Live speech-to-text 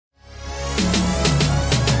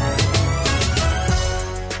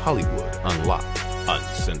Hollywood Unlocked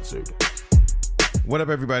Uncensored. What up,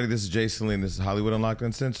 everybody? This is Jason Lee, and this is Hollywood Unlocked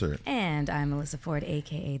Uncensored. And I'm Melyssa Ford,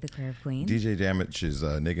 a.k.a. the Curve Queen. DJ Damage is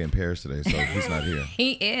nigga in Paris today, so he's not here.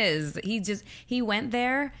 He is. He went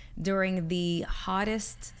there during the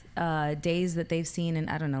hottest days that they've seen in,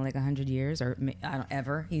 I don't know, like 100 years or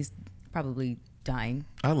ever. He's probably dying.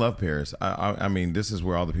 I love Paris. I mean, this is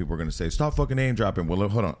where all the people are going to say, stop fucking name dropping. Well, look,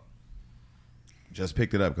 hold on. Just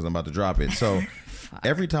picked it up because I'm about to drop it. So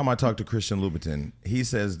every time I talk to Christian Louboutin, he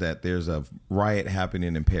says that there's a riot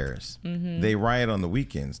happening in Paris. Mm-hmm. They riot on the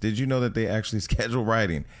weekends. Did you know that they actually schedule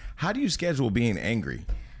rioting? How do you schedule being angry?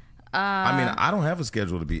 I mean, I don't have a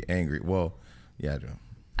schedule to be angry. Well, yeah,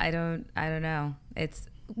 I do. I don't know.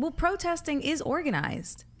 Protesting is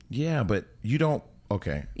organized. Yeah, but you don't.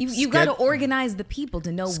 Okay. You got to organize the people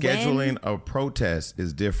to know scheduling a protest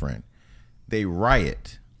is different. They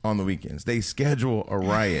riot on the weekends. They schedule a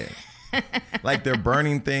riot. Like they're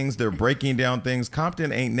burning things, they're breaking down things.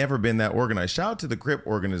 Compton ain't never been that organized. Shout out to the Crip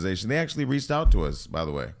organization. They actually reached out to us, by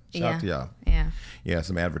the way. Shout out to y'all. Yeah,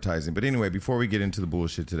 some advertising. But anyway, before we get into the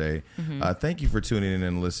bullshit today, thank you for tuning in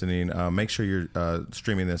and listening. Make sure you're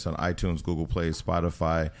streaming this on iTunes, Google Play,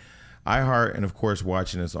 Spotify, iHeart, and of course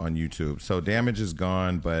watching us on YouTube. So Damage is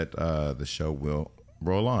gone, but the show will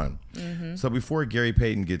roll on. Mm-hmm. So before Gary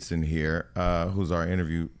Payton gets in here, who's our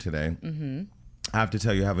interview today, I have to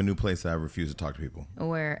tell you, I have a new place that I refuse to talk to people.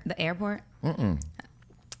 Where? The airport?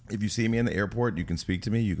 If you see me in the airport, you can speak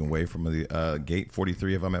to me. You can wave from the gate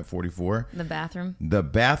 43 if I'm at 44. The bathroom? The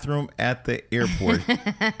bathroom at the airport.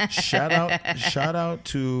 Shout out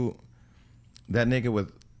to that nigga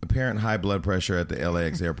with apparent high blood pressure at the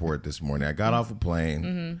LAX airport this morning. I got off a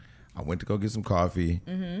plane. I went to go get some coffee.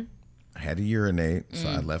 I had to urinate, so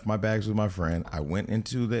I left my bags with my friend. I went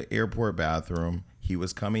into the airport bathroom. He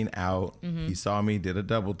was coming out. He saw me, did a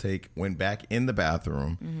double take, went back in the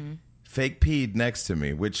bathroom, fake peed next to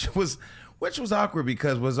me, which was awkward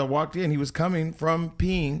because as I walked in, he was coming from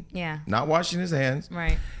peeing, not washing his hands.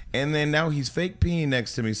 Right. And then now he's fake peeing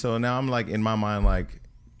next to me. So now I'm like, in my mind, like,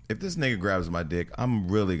 if this nigga grabs my dick, I'm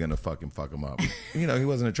really going to fuck him up. He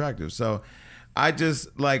wasn't attractive. So I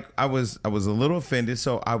just, like, I was a little offended.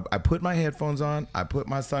 So I put my headphones on. I put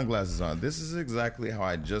my sunglasses on. This is exactly how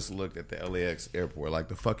I just looked at the LAX airport, like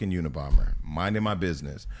the fucking Unabomber, minding my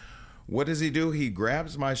business. What does he do? He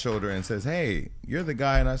grabs my shoulder and says, hey, you're the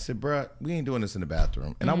guy. And I said, bruh, we ain't doing this in the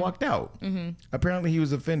bathroom. And I walked out. Apparently he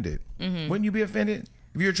was offended. Wouldn't you be offended?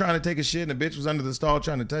 If you were trying to take a shit and a bitch was under the stall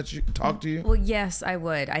trying to talk to you? Well, yes, I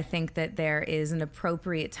would. I think that there is an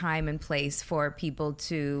appropriate time and place for people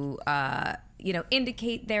to,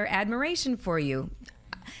 indicate their admiration for you.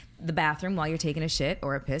 The bathroom while you're taking a shit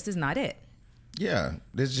or a piss is not it. Yeah,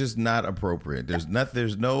 it's just not appropriate.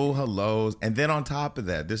 There's no hellos. And then on top of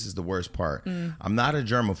that, this is the worst part. I'm not a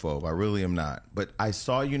germaphobe. I really am not. But I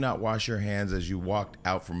saw you not wash your hands as you walked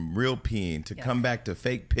out from real peeing to come back to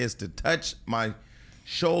fake piss to touch my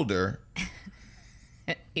shoulder.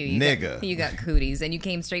 Nigga, you got cooties and you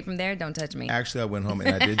came straight from there. Don't touch me. Actually, I went home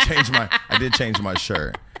and I did change my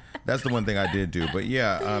shirt. That's the one thing I did do. But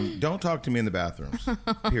yeah, don't talk to me in the bathrooms,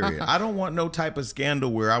 period. I don't want no type of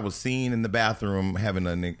scandal where I was seen in the bathroom having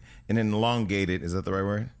an elongated, is that the right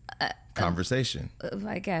word? Conversation.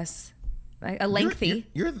 I guess. A lengthy.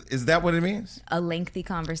 Is that what it means? A lengthy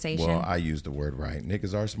conversation. Well, I used the word right.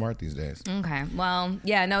 Niggas are smart these days. Okay. Well,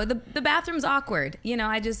 yeah, no, the bathroom's awkward.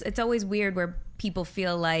 It's always weird where people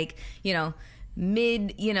feel like,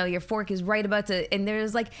 your fork is right about to, and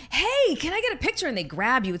there's like, hey, can I get a picture? And they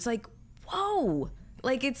grab you. It's like, whoa.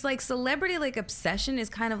 Like, it's like celebrity, like obsession is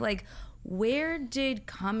kind of like, where did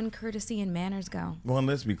common courtesy and manners go? Well,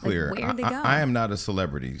 let's be clear. Like, where'd they go? I am not a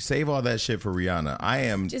celebrity. Save all that shit for Rihanna. I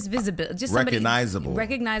am just visible, just recognizable.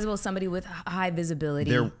 Recognizable, somebody with high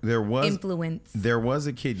visibility. There was influence. There was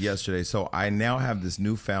a kid yesterday, so I now have this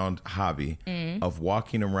newfound hobby of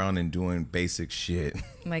walking around and doing basic shit.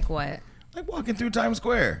 Like what? Like walking through Times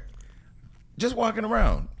Square. Just walking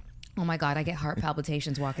around. Oh my God, I get heart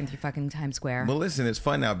palpitations walking through fucking Times Square. Well, listen, it's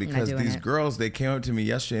fun now because these girls, they came up to me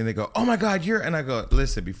yesterday and they go, oh my God, and I go,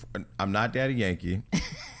 listen, I'm not Daddy Yankee.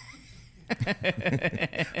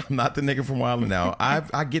 I'm not the nigga from Wild 'N Out.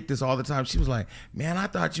 I get this all the time. She was like, man, I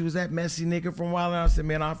thought you was that messy nigga from Wild 'N Out. I said,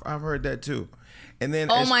 man, I've heard that too. And then,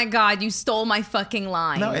 oh my God, you stole my fucking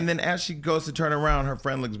line. No, and then as she goes to turn around, her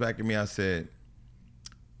friend looks back at me. I said,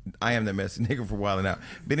 I am the messy nigga for Wild 'N Out.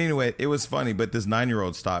 But anyway, it was funny. But this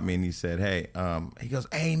 9-year-old stopped me and he said, hey, he goes,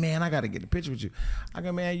 hey, man, I got to get a picture with you. I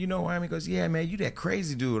go, man, you know who I am? He goes, yeah, man, you that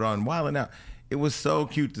crazy dude on Wild 'N Out. It was so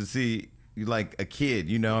cute to see like a kid,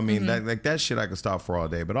 you know? I mean, that shit I could stop for all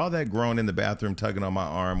day. But all that grown in the bathroom, tugging on my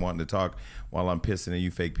arm, wanting to talk while I'm pissing and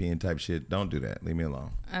you fake peeing type shit, don't do that. Leave me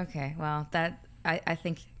alone. Okay, well, I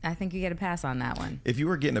think you get a pass on that one. If you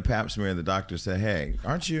were getting a pap smear and the doctor said, hey,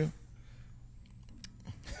 aren't you?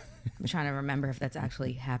 I'm trying to remember if that's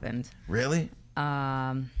actually happened. Really?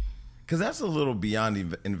 Because that's a little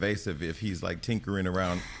beyond invasive if he's like tinkering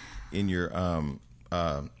around in your,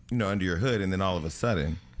 under your hood, and then all of a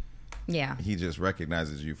sudden, he just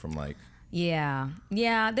recognizes you from like. Yeah.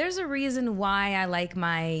 There's a reason why I like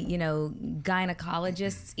my,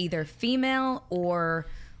 gynecologists either female or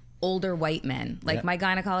older white men. Like my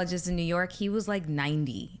gynecologist in New York, he was like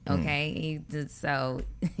 90. Okay, so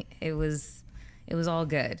it was all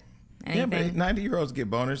good. Anything? Yeah, but 90-year-olds get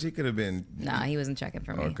boners. He could have been. Nah, he wasn't checking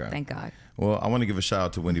for me. Okay. Thank God. Well, I want to give a shout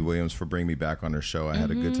out to Wendy Williams for bringing me back on her show. I had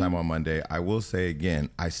a good time on Monday. I will say again,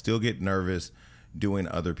 I still get nervous doing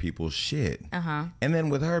other people's shit. And then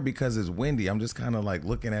with her, because it's Wendy, I'm just kind of like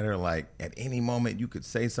looking at her like at any moment you could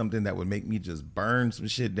say something that would make me just burn some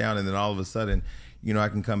shit down, and then all of a sudden, I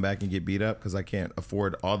can come back and get beat up because I can't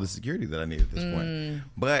afford all the security that I need at this point.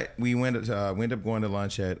 But we went up going to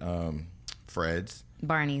lunch at Fred's.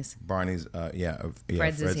 Barney's. Fred's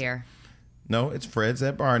is here. No, it's Fred's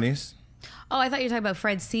at Barney's. Oh, I thought you were talking about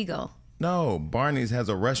Fred Siegel. No, Barney's has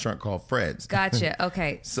a restaurant called Fred's. Gotcha.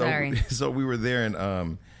 Okay. Sorry. So we were there,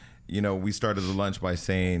 and we started the lunch by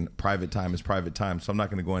saying private time is private time. So I'm not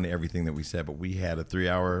going to go into everything that we said, but we had a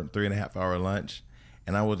 3.5 hour lunch,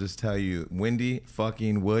 and I will just tell you, Wendy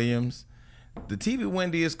fucking Williams, the TV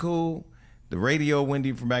Wendy is cool. The radio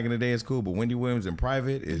Wendy from back in the day is cool, but Wendy Williams in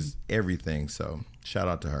private is everything. So shout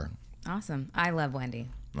out to her. Awesome. I love Wendy.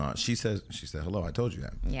 She said hello. I told you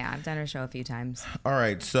that. Yeah, I've done her show a few times. All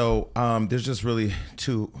right. So there's just really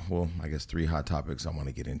three hot topics I want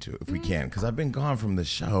to get into if we can, because I've been gone from the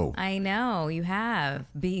show. I know you have.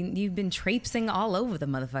 You've been traipsing all over the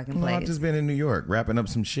motherfucking place. I've just been in New York wrapping up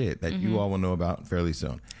some shit that you all will know about fairly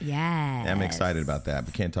soon. Yes. I'm excited about that,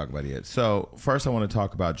 but can't talk about it yet. So first I want to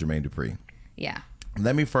talk about Jermaine Dupri. Yeah.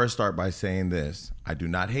 Let me first start by saying this. I do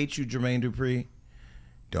not hate you, Jermaine Dupri.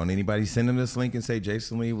 Don't anybody send him this link and say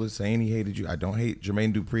Jason Lee was saying he hated you. I don't hate.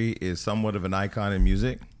 Jermaine Dupri is somewhat of an icon in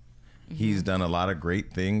music. He's done a lot of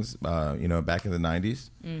great things, back in the 90s.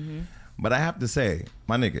 But I have to say,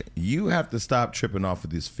 my nigga, you have to stop tripping off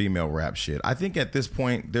with this female rap shit. I think at this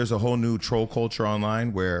point, there's a whole new troll culture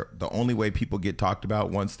online where the only way people get talked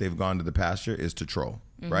about once they've gone to the pasture is to troll,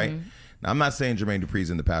 right? Now, I'm not saying Jermaine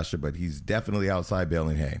Dupri's in the pasture, but he's definitely outside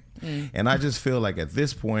baling hay. And I just feel like at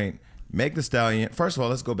this point, Meg Thee Stallion, first of all,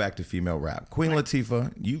 let's go back to female rap. Queen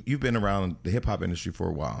Latifah, you've been around the hip-hop industry for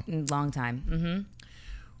a while. Long time.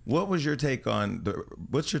 What's your take on the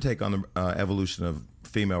evolution of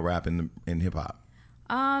female rap in hip-hop?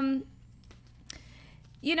 Queen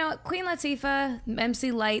Latifah,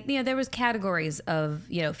 MC Lyte, there was categories of,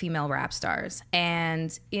 female rap stars.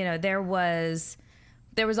 And,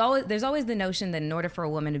 there's always the notion that in order for a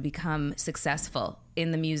woman to become successful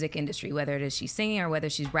in the music industry, whether it is she's singing or whether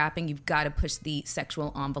she's rapping, you've got to push the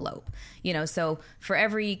sexual envelope. So for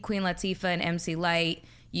every Queen Latifah and MC Lyte,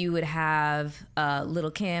 you would have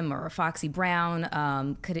Lil' Kim or Foxy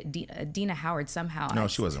Brown. Dina Howard somehow? No,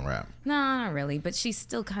 she wasn't rap. No, not really, but she's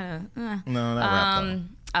still kind of. No, not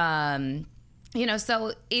rap.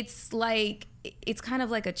 So it's like. It's kind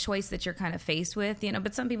of like a choice that you're kind of faced with,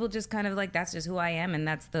 but some people just kind of like, that's just who I am. And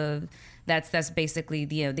that's basically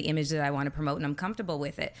the image that I want to promote, and I'm comfortable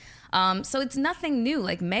with it. So it's nothing new.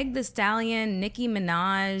 Like Meg Thee Stallion, Nicki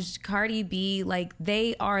Minaj, Cardi B, like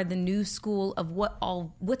they are the new school of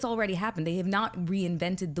what's already happened. They have not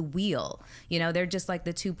reinvented the wheel. They're just like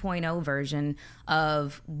the 2.0 version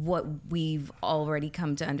of what we've already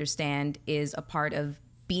come to understand is a part of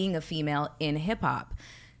being a female in hip hop.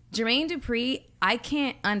 Jermaine Dupri, I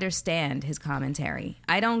can't understand his commentary.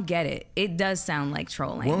 I don't get it. It does sound like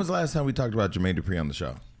trolling. When was the last time we talked about Jermaine Dupri on the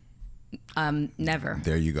show? Never.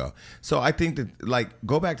 There you go. So I think that,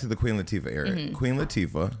 go back to the Queen Latifah era. Queen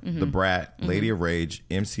Latifah, The Brat, Lady of Rage,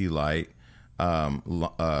 MC Lyte,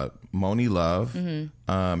 Moni Love,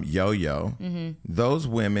 Yo-Yo. Those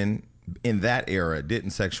women in that era didn't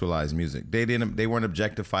sexualize music. They weren't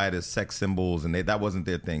objectified as sex symbols, and that wasn't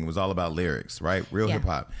their thing. It was all about lyrics, right? Real hip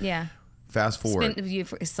hop. Yeah. Fast forward.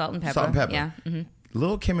 Salt and Pepper. Salt and Pepper. Yeah.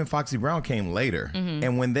 Lil' Kim and Foxy Brown came later.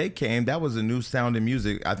 And when they came, that was a new sound in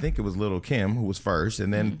music. I think it was Lil' Kim who was first,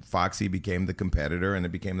 and then Foxy became the competitor, and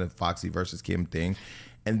it became the Foxy versus Kim thing.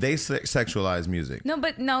 And they sexualized music.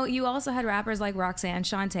 No, you also had rappers like Roxanne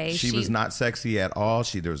Shante. She was not sexy at all.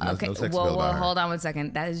 There was no sex appeal about her. Hold on one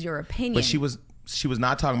second. That is your opinion. But she was, She was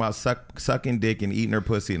not talking about sucking dick and eating her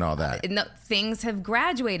pussy and all that. No, things have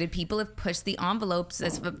graduated. People have pushed the envelope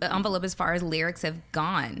as far as lyrics have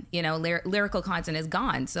gone. You know, lyrical content is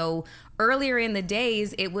gone. So earlier in the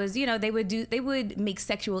days, it was, you know, they would make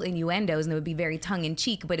sexual innuendos and it would be very tongue in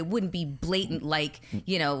cheek, but it wouldn't be blatant like,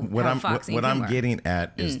 you know, what I'm getting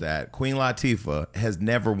at is that Queen Latifah has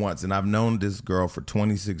never once, and I've known this girl for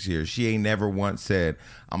 26 years, she ain't never once said,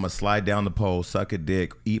 I'm gonna slide down the pole, suck a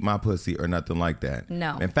dick, eat my pussy, or nothing like that.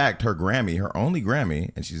 No. In fact, her only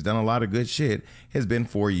Grammy, and she's done a lot of good shit, has been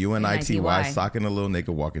for UNITY socking a little nigga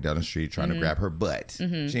walking down the street trying to grab her butt. She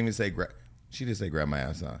didn't even say she did say grab my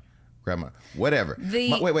ass, huh? Grab my whatever.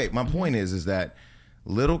 My point is that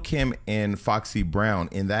Lil' Kim and Foxy Brown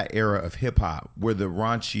in that era of hip hop were the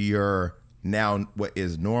raunchier, now what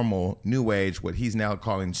is normal new age, what he's now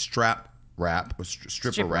calling strap rap or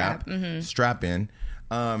stripper rap, strap in.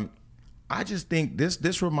 I just think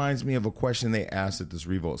this reminds me of a question they asked at this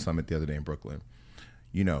Revolt Summit the other day in Brooklyn.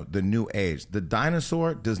 You know, the new age. The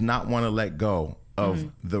dinosaur does not want to let go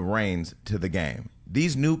of the reins to the game.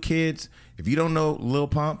 These new kids, if you don't know Lil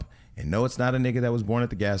Pump, and no, it's not a nigga that was born at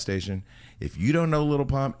the gas station. If you don't know Lil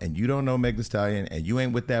Pump and you don't know Meg Thee Stallion and you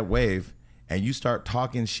ain't with that wave and you start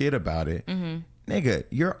talking shit about it, nigga,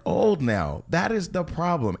 you're old now. That is the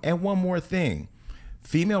problem. And one more thing.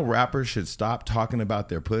 Female rappers should stop talking about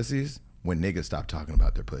their pussies when niggas stop talking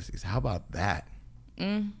about their pussies. How about that?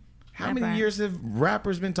 How many years have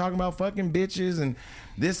rappers been talking about fucking bitches and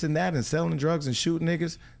this and that and selling drugs and shooting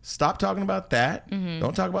niggas? Stop talking about that.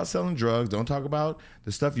 Don't talk about selling drugs. Don't talk about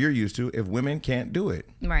the stuff you're used to if women can't do it.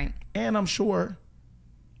 Right. And I'm sure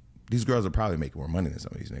these girls are probably making more money than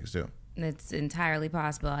some of these niggas too. It's entirely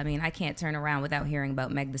possible. I mean, I can't turn around without hearing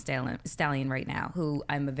about Meg Thee Stallion right now, who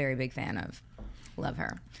I'm a very big fan of. Love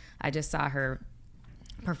her. I just saw her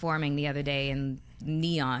performing the other day in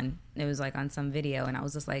Neon. It was like on some video, and I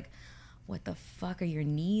was just like, what the fuck are your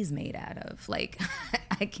knees made out of? Like,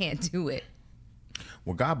 I can't do it.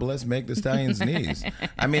 Well, God bless Meg Thee Stallion's knees.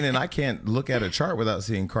 I mean, and I can't look at a chart without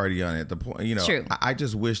seeing Cardi on it. The point, you know, True. I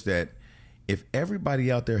just wish that if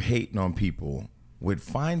everybody out there hating on people would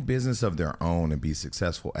find business of their own and be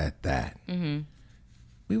successful at that,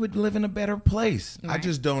 we would live in a better place. Right. I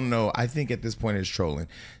just don't know. I think at this point it's trolling.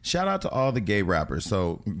 Shout out to all the gay rappers.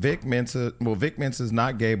 So Vic Mensa's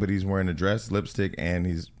not gay, but he's wearing a dress, lipstick, and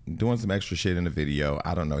he's doing some extra shit in the video.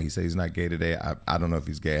 I don't know. He says he's not gay today. I don't know if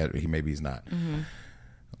he's gay. Maybe he's not.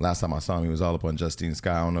 Last time I saw him, he was all up on Justine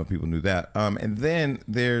Skye. I don't know if people knew that. And then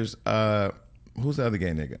there's who's the other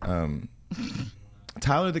gay nigga?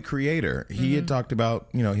 Tyler, the Creator. He had talked about,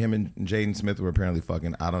 you know, him and Jaden Smith were apparently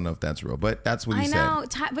fucking. I don't know if that's real, but that's what he said. I know,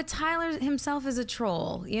 but Tyler himself is a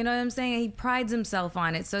troll. You know what I'm saying? He prides himself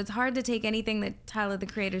on it. So it's hard to take anything that Tyler, the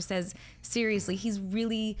Creator, says seriously. He's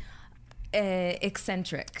really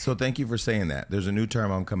eccentric. So thank you for saying that. There's a new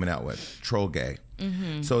term I'm coming out with, troll gay.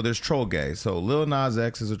 So there's troll gay. So Lil Nas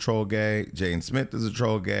X is a troll gay, Jaden Smith is a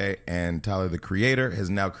troll gay, and Tyler, the Creator, has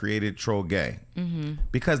now created troll gay.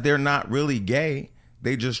 Because they're not really gay.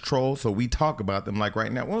 They just troll, so we talk about them like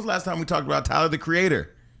right now. When was the last time we talked about Tyler, the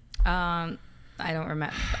Creator? I don't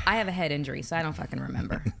remember. I have a head injury, so I don't fucking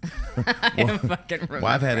remember. I don't fucking remember. Well,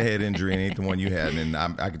 I've had a head injury and ain't the one you had, and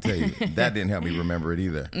I can tell you, that didn't help me remember it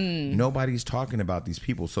either. Nobody's talking about these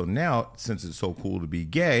people. So now, since it's so cool to be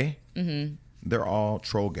gay, they're all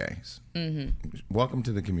troll gays. Welcome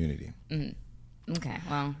to the community. Okay,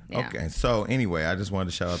 well, yeah. Okay, so anyway, I just wanted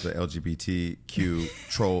to shout out the LGBTQ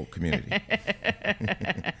troll community.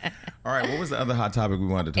 All right, what was the other hot topic we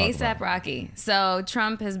wanted to talk about? A$AP Rocky. So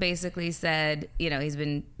Trump has basically said, you know, he's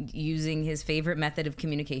been using his favorite method of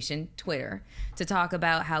communication, Twitter, to talk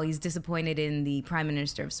about how he's disappointed in the Prime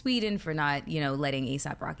Minister of Sweden for not, you know, letting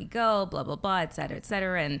A$AP Rocky go, blah, blah, blah, et cetera, et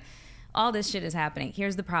cetera. And all this shit is happening.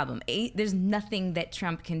 Here's the problem. There's nothing that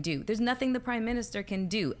Trump can do. There's nothing the prime minister can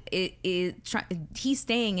do. He's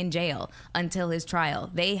staying in jail until his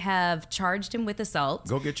trial. They have charged him with assault.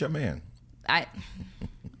 Go get your man.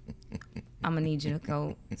 I'm going to need you to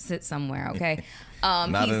go sit somewhere, okay?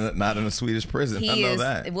 Not in a Swedish prison. I know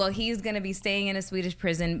that. Well, he's going to be staying in a Swedish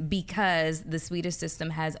prison because the Swedish system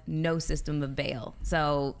has no system of bail.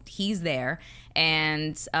 So he's there.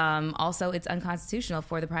 And also, it's unconstitutional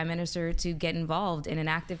for the prime minister to get involved in an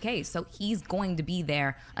active case. So he's going to be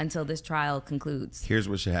there until this trial concludes. Here's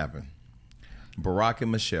what should happen. Barack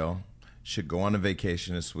and Michelle should go on a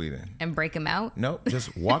vacation to Sweden. And break him out? Nope.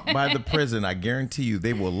 Just walk by the prison. I guarantee you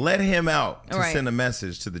they will let him out to send a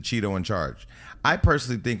message to the Cheeto in charge. I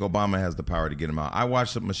personally think Obama has the power to get him out. I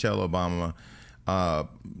watched Michelle Obama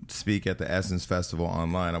speak at the Essence Festival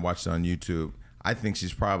online. I watched it on YouTube. I think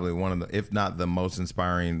she's probably one of the, if not the most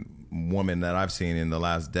inspiring woman that I've seen in the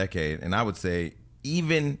last decade. And I would say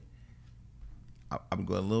I'm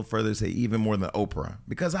going a little further to say even more than Oprah.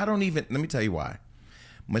 Because let me tell you why.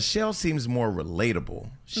 Michelle seems more relatable.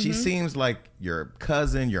 She seems like your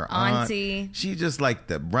cousin, your auntie. She just like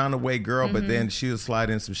the roundaway girl, but then she'll slide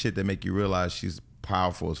in some shit that make you realize she's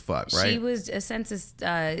powerful as fuck, right? She was, a census,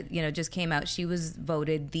 just came out. She was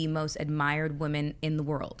voted the most admired woman in the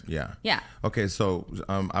world. Yeah. Yeah. Okay, so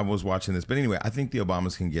I was watching this, but anyway, I think the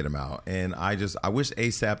Obamas can get him out, and I wish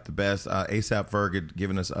ASAP the best. ASAP Ferg had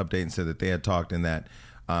given us an update and said that they had talked and that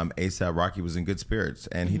ASAP Rocky was in good spirits,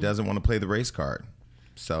 and he doesn't want to play the race card.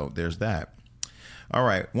 So there's that. All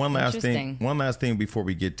right, one last thing before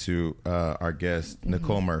we get to our guest,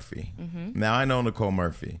 Nicole Murphy. Now I know Nicole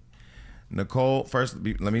Murphy. Nicole, first,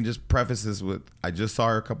 let me just preface this with, I just saw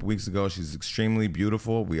her a couple weeks ago. She's extremely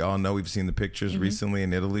beautiful. We all know, we've seen the pictures recently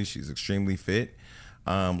in Italy. She's extremely fit.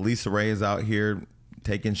 Lisa Ray is out here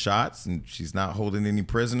taking shots, and she's not holding any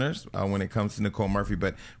prisoners when it comes to Nicole Murphy.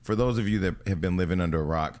 But for those of you that have been living under a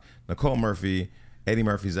rock, Nicole Murphy, Eddie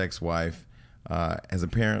Murphy's ex-wife, has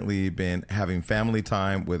apparently been having family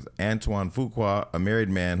time with Antoine Fuqua, a married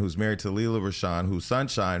man who's married to Leela Rashawn, who's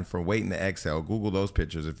Sunshine from Waiting to Exhale. Google those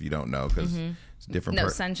pictures if you don't know, because it's different. No,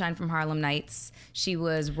 Sunshine from Harlem Nights. She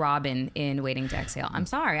was Robin in Waiting to Exhale. I'm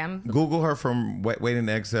sorry. Google her from Waiting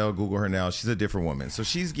to Exhale. Google her now. She's a different woman. So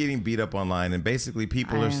she's getting beat up online, and basically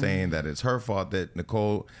people are saying that it's her fault that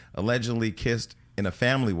Nicole allegedly kissed in a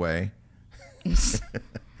family way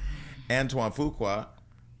Antoine Fuqua.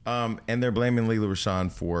 And they're blaming Leela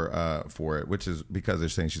Rashawn for it, which is because they're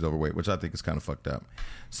saying she's overweight, which I think is kind of fucked up.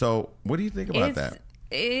 So, what do you think about that?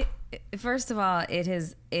 First of all, it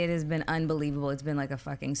has been unbelievable. It's been like a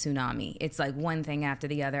fucking tsunami. It's like one thing after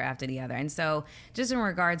the other after the other. And so, just in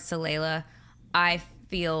regards to Layla, I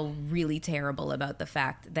feel really terrible about the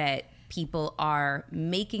fact that people are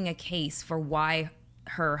making a case for why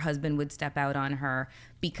her husband would step out on her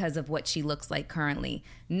because of what she looks like currently,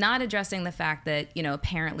 not addressing the fact that,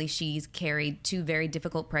 apparently she's carried 2 very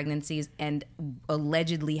difficult pregnancies and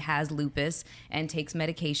allegedly has lupus and takes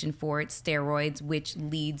medication for it, steroids, which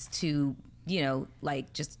leads to,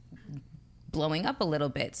 just blowing up a little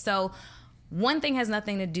bit. So one thing has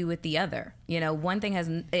nothing to do with the other. One thing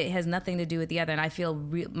has nothing to do with the other. And I feel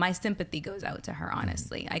my sympathy goes out to her,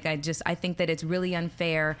 honestly. Like, I think that it's really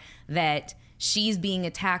unfair that she's being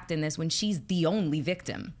attacked in this when she's the only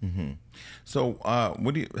victim. So,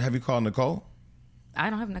 have you called Nicole?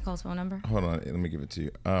 I don't have Nicole's phone number. Hold on, let me give it to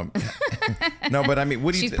you. No, but I mean,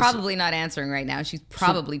 what do you? She's probably not answering right now. She's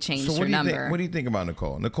probably changed her number. What do you think about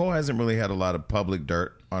Nicole? Nicole hasn't really had a lot of public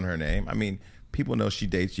dirt on her name. I mean, people know she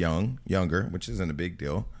dates younger, which isn't a big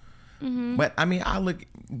deal. But I mean,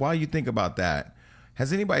 while you think about that,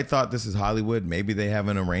 has anybody thought this is Hollywood? Maybe they have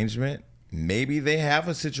an arrangement. Maybe they have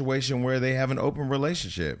a situation where they have an open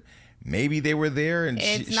relationship. Maybe they were there and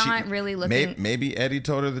it's not really looking. Maybe Eddie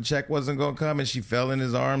told her the check wasn't going to come and she fell in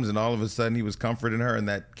his arms and all of a sudden he was comforting her and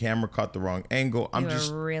that camera caught the wrong angle.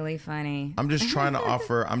 You're really funny. I'm just trying to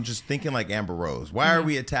offer. I'm just thinking like Amber Rose. Why are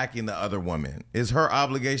we attacking the other woman? Is her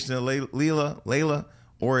obligation to Layla?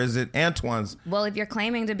 Or is it Antoine's? Well, if you're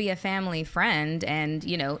claiming to be a family friend and,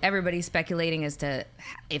 everybo's speculating as to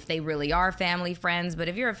if they really are family friends, but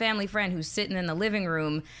if you're a family friend who's sitting in the living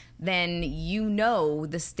room, then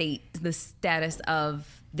the status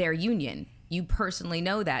of their union. You personally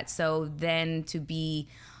know that. So then to be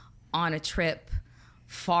on a trip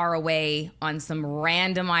far away on some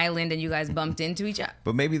random island and you guys bumped into each other.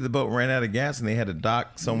 But maybe the boat ran out of gas and they had to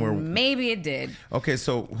dock somewhere. Maybe it did. Okay,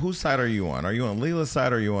 so whose side are you on? Are you on Leela's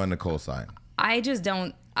side or are you on Nicole's side? I just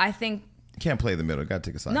don't. I think... You can't play the middle. You got to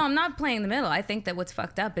take a side. No, I'm not playing the middle. I think that what's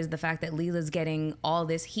fucked up is the fact that Leela's getting all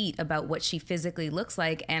this heat about what she physically looks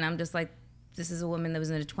like. And I'm just like, this is a woman that was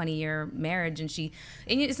in a 20-year marriage and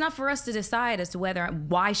it's not for us to decide as to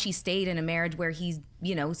why she stayed in a marriage where he's,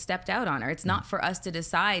 stepped out on her. It's not for us to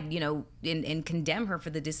decide, and condemn her for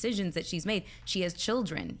the decisions that she's made. She has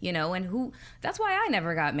children, and that's why I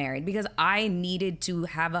never got married, because I needed to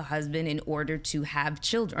have a husband in order to have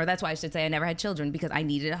children. Or that's why I should say I never had children, because I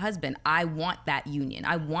needed a husband. I want that union.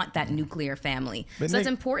 I want that nuclear family. But so that's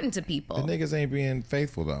important to people. The niggas ain't being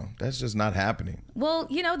faithful though. That's just not happening. Well,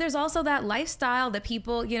 there's also that lifestyle that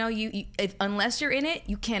people, unless you're in it,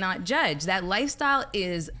 you cannot judge. That lifestyle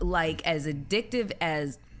is like as addictive as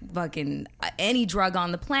fucking any drug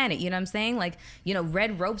on the planet. You know what I'm saying? Like,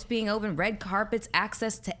 red ropes being open, red carpets,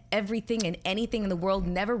 access to everything and anything in the world,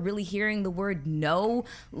 never really hearing the word no,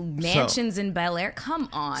 mansions in Bel Air. Come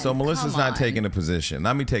on. So Melissa's not taking a position.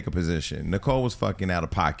 Let me take a position. Nicole was fucking out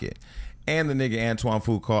of pocket. And the nigga Antoine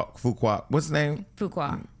Fuqua, what's his name?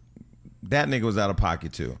 Fuqua. that nigga was out of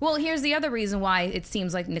pocket too. Well, here's the other reason why it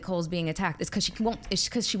seems like Nicole's being attacked. It's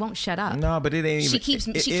because she won't shut up. No, but it ain't even. She keeps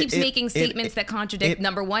making statements that contradict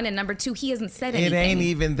number one, and number two, he hasn't said anything. It ain't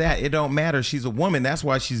even that. It don't matter. She's a woman. That's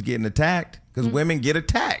why she's getting attacked. Because women get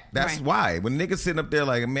attacked. That's why. When niggas sitting up there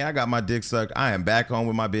like, man, I got my dick sucked. I am back home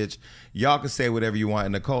with my bitch. Y'all can say whatever you want.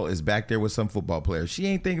 And Nicole is back there with some football player. She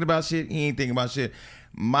ain't thinking about shit. He ain't thinking about shit.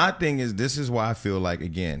 My thing is, this is why I feel like,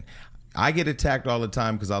 again, I get attacked all the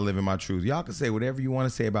time because I live in my truth. Y'all can say whatever you want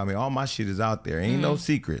to say about me. All my shit is out there. Ain't no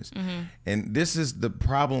secrets. And this is the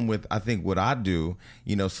problem with, I think, what I do.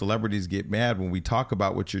 You know, celebrities get mad when we talk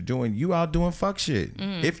about what you're doing. You out doing fuck shit.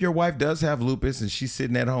 If your wife does have lupus and she's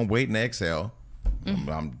sitting at home waiting to exhale,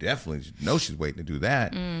 I'm definitely know she's waiting to do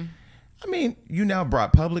that. I mean, you now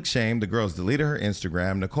brought public shame. The girl's deleted her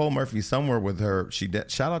Instagram. Nicole Murphy somewhere with her.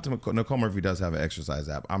 Shout out to Nicole Murphy does have an exercise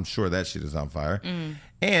app. I'm sure that shit is on fire.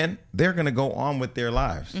 And they're going to go on with their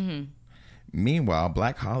lives. Meanwhile,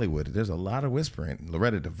 Black Hollywood, there's a lot of whispering.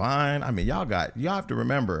 Loretta Devine. I mean, y'all have to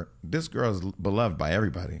remember, this girl's beloved by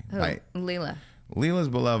everybody. Who? Right? Leela's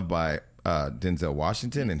beloved by Denzel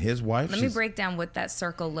Washington and his wife. Let me break down what that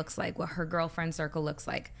circle looks like, what her girlfriend circle looks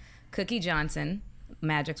like. Cookie Johnson,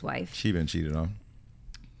 Magic's wife. She been cheated on.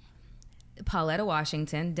 Pauletta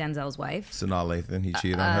Washington, Denzel's wife. Sanaa Lathan, he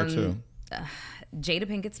cheated on her too. Jada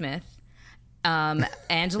Pinkett Smith.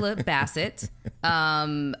 Angela Bassett.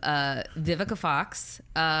 Vivica Fox.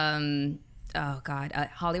 Holly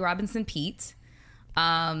Robinson Pete.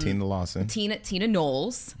 Tina Lawson. Tina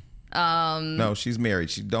Knowles. No, she's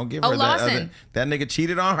married. Don't give her Lawson. That nigga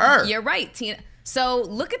cheated on her. You're right, Tina. So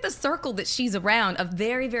look at the circle that she's around of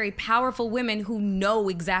very, very powerful women who know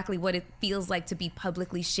exactly what it feels like to be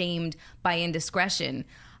publicly shamed by indiscretion.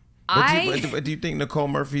 But do you think Nicole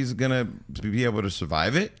Murphy's gonna be able to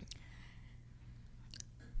survive it?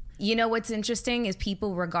 You know what's interesting is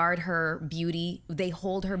people regard her beauty. They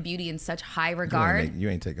hold her beauty in such high regard. You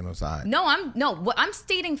ain't taking no side. No, I'm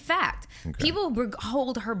stating fact. Okay. People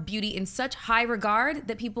hold her beauty in such high regard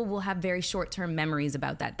that people will have very short-term memories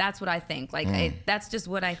about that. That's what I think. That's just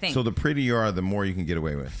what I think. So the prettier you are, the more you can get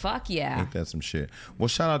away with. Fuck yeah. Ain't that some shit? Well,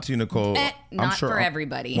 shout out to you, Nicole. Not for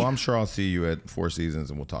everybody. Well, I'm sure I'll see you at Four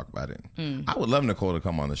Seasons and we'll talk about it. I would love Nicole to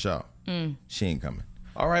come on the show. She ain't coming.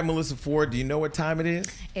 All right, Melyssa Ford, do you know what time it is?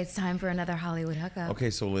 It's time for another Hollywood hookup. Okay,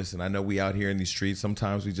 so listen, I know we out here in these streets.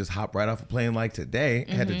 Sometimes we just hop right off a plane like today.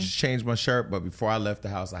 I had to just change my shirt, but before I left the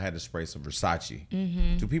house, I had to spray some Versace.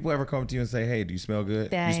 Do people ever come to you and say, hey, do you smell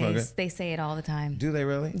good? They, you smell good? They say it all the time. Do they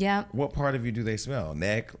really? Yeah. What part of you do they smell?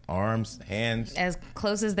 Neck, arms, hands? As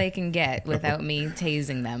close as they can get without me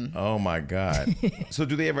tasing them. Oh, my God. So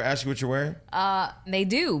do they ever ask you what you're wearing? They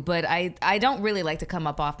do, but I don't really like to come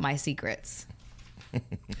up off my secrets.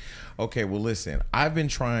 Okay, well, listen, I've been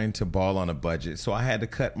trying to ball on a budget, so I had to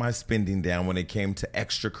cut my spending down when it came to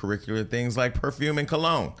extracurricular things like perfume and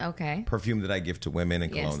cologne. Okay. Perfume that I give to women and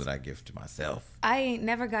cologne that I give to myself. I ain't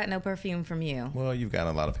never got no perfume from you. Well, you've got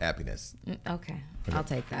a lot of happiness. Okay. I'll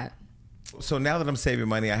take that. So now that I'm saving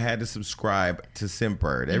money, I had to subscribe to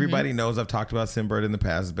Scentbird. Everybody knows I've talked about Scentbird in the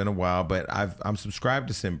past. It's been a while, but I'm subscribed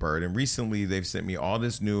to Scentbird, and recently they've sent me all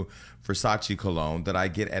this new Versace cologne that I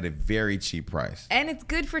get at a very cheap price. And it's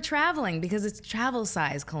good for traveling because it's travel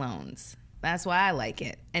size colognes. That's why I like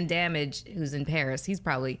it. And Damage, who's in Paris, he's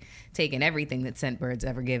probably taken everything that Scentbird's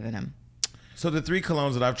ever given him. So the three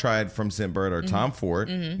colognes that I've tried from Scentbird are Tom Ford,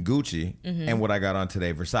 Gucci, and what I got on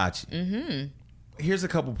today, Versace. Here's a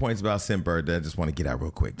couple points about Scentbird that I just want to get out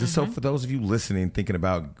real quick. Just so for those of you listening, thinking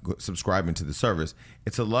about subscribing to the service,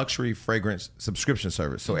 it's a luxury fragrance subscription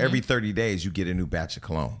service. So every 30 days, you get a new batch of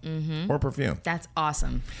cologne or perfume. That's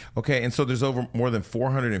awesome. Okay, and so there's more than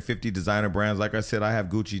 450 designer brands. Like I said, I have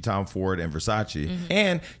Gucci, Tom Ford, and Versace.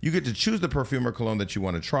 And you get to choose the perfume or cologne that you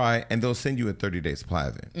want to try, and they'll send you a 30-day supply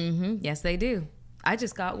of it. Yes, they do. I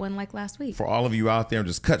just got one like last week. For all of you out there,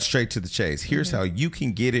 just cut straight to the chase. Here's how you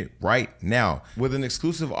can get it right now. With an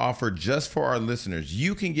exclusive offer just for our listeners,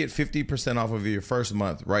 you can get 50% off of your first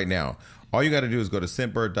month right now. All you got to do is go to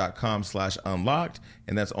scentbird.com/unlocked,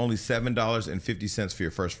 and that's only $7.50 for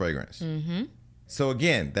your first fragrance. So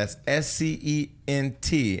again, that's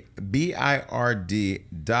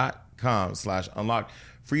scentbird.com/unlocked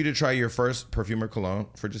for you to try your first perfume or cologne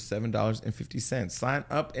for just $7.50. Sign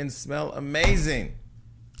up and smell amazing.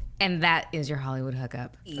 And that is your Hollywood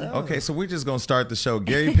hookup. Okay, so we're just gonna start the show.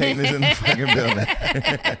 Gary Payton is in the fucking building.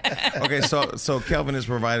 Okay, so Kelvin has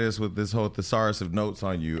provided us with this whole thesaurus of notes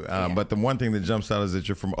on you. But the one thing that jumps out is that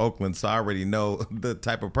you're from Oakland, so I already know the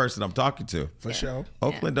type of person I'm talking to. For sure.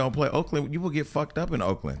 Oakland don't play. Oakland, you will get fucked up in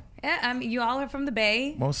Oakland. Yeah, you all are from the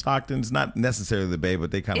Bay. Well, Stockton's not necessarily the Bay,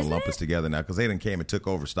 but they kind of Is lump it? us together now because they done came and took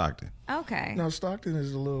over Stockton. Okay. No, Stockton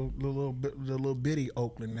is the little bitty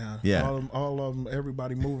Oakland now. Yeah. All of them,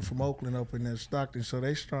 everybody moving from Oakland up in there Stockton, so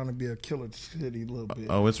they trying to be a killer city a little bit.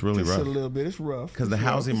 Oh, it's really Just rough. a little bit. It's rough. Because the It's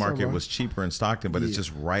rough. housing It's market all right. was cheaper in Stockton, but it's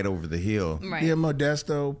just right over the hill. Right. Yeah,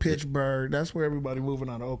 Modesto, Pittsburgh. That's where everybody moving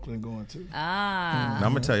out of Oakland going to. Ah. Now,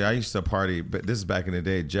 I'm going to tell you, I used to party, but this is back in the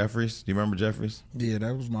day. Jeffries. Do you remember Jeffries? Yeah,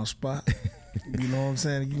 that was my spot. You know what I'm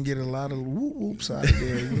saying? You can get a lot of whoop whoops out of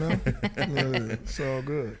there, you know? Yeah, it's all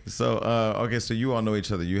good. So, okay, so you all know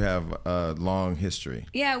each other. You have a long history.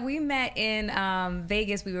 Yeah, we met in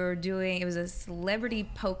Vegas. We were doing, it was a celebrity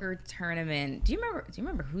poker tournament. Do you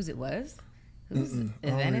remember whose it was? Whose I don't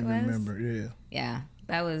event it even was? remember, yeah. Yeah,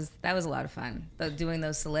 that was a lot of fun. Doing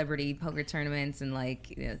those celebrity poker tournaments and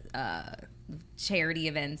like charity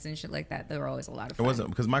events and shit like that. They were always a lot of It fun. wasn't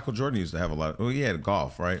because Michael Jordan used to have a lot. Well, he had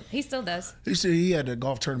golf, right? He still does. He said he had the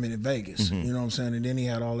golf tournament in Vegas. You know what I'm saying? And then he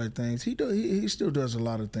had all that things. He still does a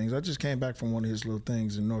lot of things. I just came back from one of his little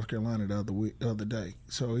things in North Carolina the other day.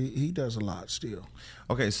 So he does a lot still.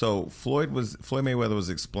 Okay, so Floyd Mayweather was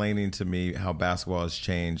explaining to me how basketball has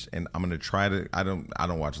changed, and I'm gonna try to. I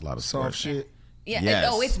don't watch a lot of Soft sports. shit. Yeah. Yes.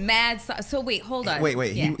 Oh, it's mad. So wait, hold on.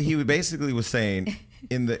 Wait. Yeah. He basically was saying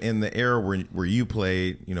in the era where you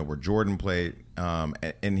played, where Jordan played,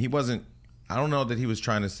 and he wasn't. I don't know that he was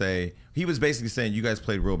trying to say. He was basically saying you guys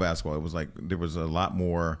played real basketball. It was like there was a lot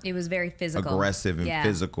more. It was very physical, aggressive and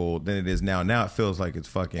physical than it is now. Now it feels like it's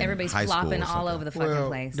fucking. Everybody's high school flopping or all something. over the fucking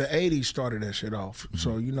place. The 80s started that shit off.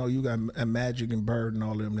 So, you got Magic and Bird and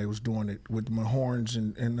all of them. They was doing it with the Mahorns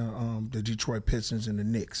and the Detroit Pistons and the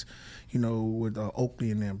Knicks, with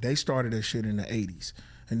Oakley and them. They started that shit in the 80s.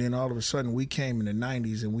 And then all of a sudden we came in the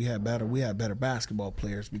 90s and we had better basketball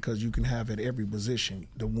players because you can have at every position.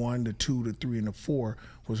 The 1, the 2, the 3, and the 4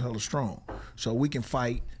 was hella strong. So we can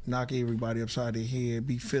fight, knock everybody upside their head,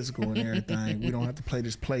 be physical and everything. We don't have to play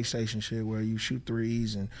this PlayStation shit where you shoot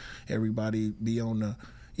threes and everybody be on the,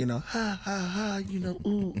 ha, ha, ha,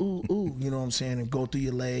 ooh, ooh, ooh, you know what I'm saying? And go through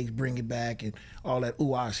your legs, bring it back and all that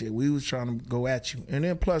ooh, ah shit. We was trying to go at you. And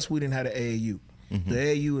then plus we didn't have the AAU. The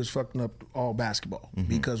AAU is fucking up all basketball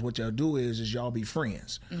because what y'all do is y'all be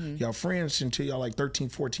friends. Y'all friends until y'all like 13,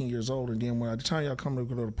 14 years old, and then by the time y'all come to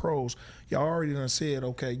go to the pros, y'all already done said,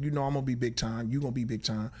 okay, I'm gonna be big time, you gonna be big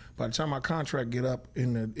time. By the time my contract get up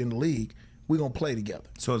in the league, we're gonna play together.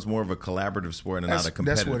 So it's more of a collaborative sport and not a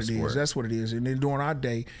competitive sport. That's what it is. And then during our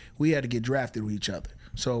day, we had to get drafted with each other.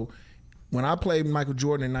 So when I played Michael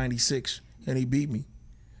Jordan in '96 and he beat me,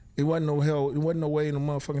 it wasn't no way in the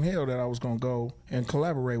motherfucking hell that I was gonna go and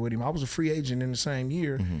collaborate with him. I was a free agent in the same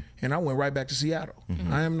year, and I went right back to Seattle.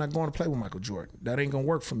 I am not going to play with Michael Jordan. That ain't gonna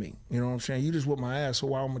work for me. You know what I'm saying? You just whipped my ass, so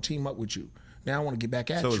why I'm gonna team up with you? Now I want to get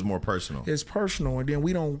back at you. So it's more personal. It's personal, and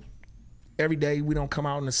then every day we don't come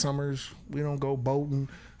out in the summers. We don't go boating,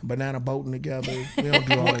 banana boating together. We don't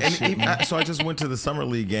do all that shit. So I just went to the summer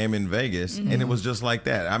league game in Vegas, and it was just like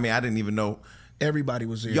that. I mean, I didn't even know. Everybody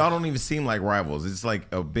was there. Y'all don't even seem like rivals. It's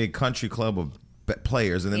like a big country club of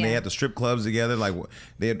players, and then they had the strip clubs together. Like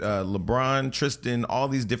they had Lebron, Tristan, all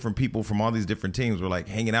these different people from all these different teams were like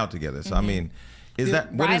hanging out together. So I mean, what is that?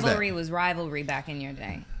 Rivalry was rivalry back in your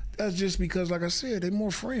day. That's just because, like I said, they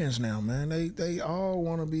more friends now, man. They all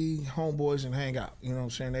want to be homeboys and hang out. You know what I'm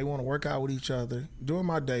saying? They want to work out with each other. During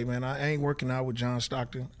my day, man, I ain't working out with John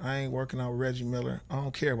Stockton. I ain't working out with Reggie Miller. I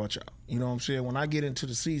don't care about y'all. You know what I'm saying? When I get into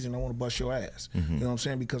the season, I want to bust your ass. You know what I'm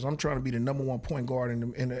saying? Because I'm trying to be the number one point guard in the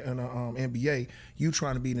NBA. You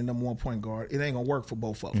trying to be the number one point guard. It ain't gonna work for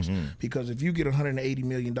both of us. Because if you get $180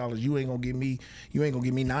 million, you ain't gonna give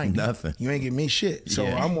me 90. Nothing. You ain't give me shit. So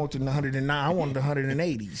I wanted 109. I wanted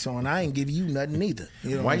 180. So and I ain't give you nothing either.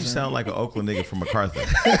 You know Why what you I'm sound like an Oakland nigga from MacArthur?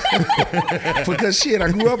 saying? Because shit,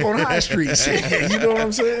 I grew up on High Street. Shit, you know what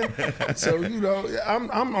I'm saying? So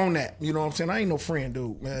I'm on that. You know what I'm saying? I ain't no friend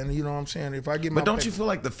dude, man. You know what I'm saying? If I get my But don't you feel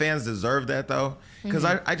like the fans deserve that though? Because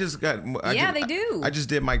I just got They do. I just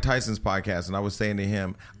did Mike Tyson's podcast, and I was saying to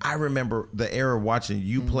him, I remember the era watching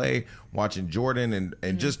you play, watching Jordan,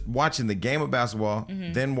 and just watching the game of basketball,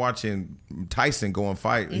 then watching Tyson go and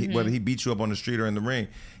fight, whether he beat you up on the street or in the ring.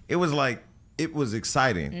 It was like, it was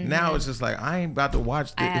exciting. Now it's just like, I ain't about to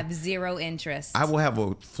watch I have zero interest. I will have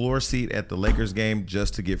a floor seat at the Lakers game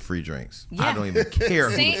just to get free drinks. Yeah. I don't even care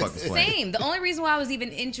who the Same, fuck is playing. same. The only reason why I was even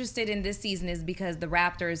interested in this season is because the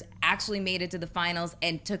Raptors actually made it to the finals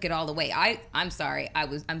and took it all the way. I'm sorry.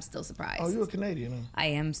 I'm still surprised. Oh, you're a Canadian, huh? I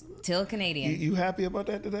am still Canadian. You happy about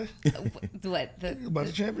that today? What? About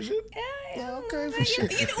the championship? Okay, for You- sure.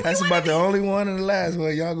 you That's wanna about the only one and the last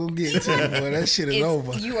one y'all gonna get to. Boy, that shit is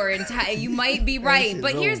over. You are entire. You might be right, shit's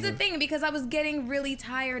but here's the over. thing: because I was getting really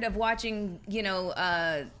tired of watching,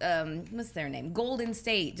 what's their name, Golden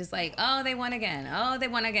State, just like, oh, they won again, oh, they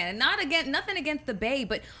won again, nothing against the Bay,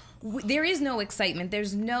 but there is no excitement,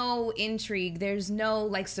 there's no intrigue, there's no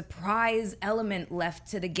like surprise element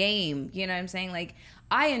left to the game. You know what I'm saying? Like,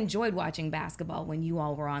 I enjoyed watching basketball when you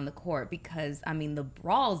all were on the court because, I mean, the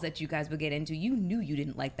brawls that you guys would get into, you knew you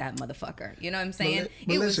didn't like that motherfucker. You know what I'm saying?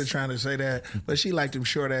 Melyssa trying to say that, but she liked them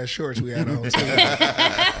short ass shorts we had on. Too.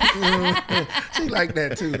 She liked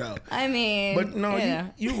that too, though. I mean, But no, yeah.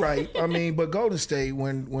 you're right. I mean, but Golden State,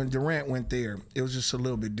 when Durant went there, it was just a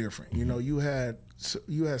little bit different. You know, you had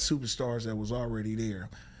superstars that was already there.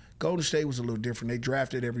 Golden State was a little different. They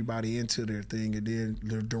drafted everybody into their thing, and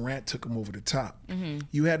then Durant took them over the top.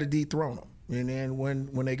 You had to dethrone them. And then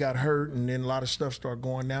when they got hurt and then a lot of stuff started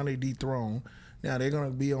going down, they dethroned. Now they're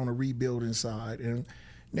going to be on a rebuilding side. And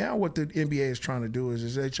now what the NBA is trying to do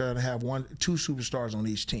is they try to have two superstars on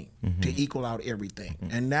each team to equal out everything.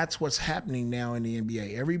 And that's what's happening now in the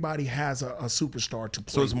NBA. Everybody has a superstar to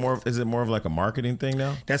play. So it's with. is it more of like a marketing thing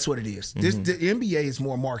now? That's what it is. The NBA is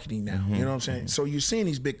more marketing now. You know what I'm saying? So you're seeing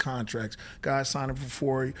these big contracts. Guys signing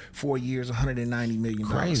for 4 years, $190 million.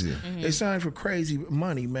 Crazy. They sign for crazy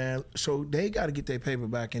money, man. So they got to get their paper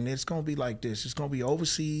back, and it's going to be like this. It's going to be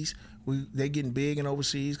overseas. They getting big in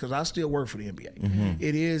overseas because I still work for the NBA.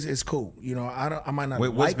 It's cool. You know, I might not. Wait,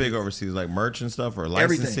 what's like big it. overseas? Like merch and stuff, or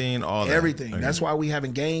licensing, all that. Everything. Okay. That's why we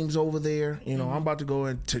having games over there. You know, I'm about to go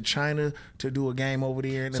into China to do a game over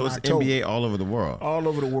there. And So it's NBA all over the world. all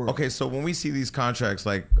over the world. Okay, so when we see these contracts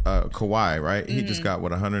like Kawhi, right? He just got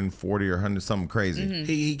 140 or 100 something crazy.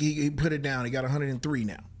 He put it down. He got 103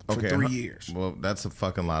 now for 3 years. Well, that's a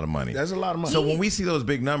fucking lot of money. That's a lot of money. So when we see those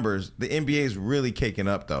big numbers, the NBA is really caking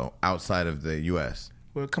up though outside of the U.S.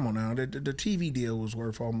 Well, come on now. The TV deal was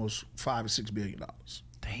worth almost $5 or $6 billion.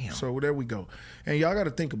 Damn. So there we go. And y'all got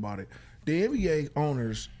to think about it. The NBA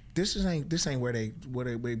owners, this ain't where they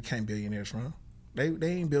became billionaires from. They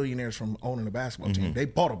ain't billionaires from owning a basketball team. They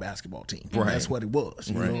bought a basketball team. Right. That's what it was.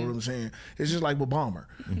 You know what I'm saying? It's just like with Bomber.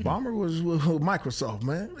 Bomber was with Microsoft,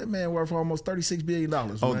 man. That man worth almost $36 billion.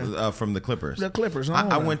 Man. From the Clippers. The Clippers.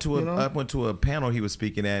 I went to a panel he was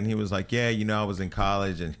speaking at, and he was like, "Yeah, you know, I was in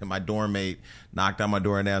college, and my dorm mate knocked on my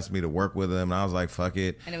door and asked me to work with him, and I was like, fuck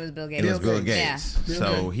it." And it was Bill Gates. It was Bill Gates. Yeah.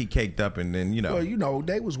 So he caked up, and then Well, you know,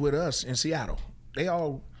 they was with us in Seattle. They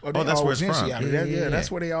all. That's where it's from. Yeah, that's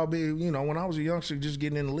where they all be. You know, when I was a youngster, just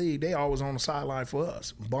getting in the league, they always on the sideline for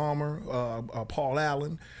us. Bomber, Paul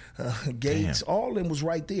Allen, Gates, all of them was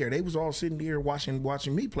right there. They was all sitting there watching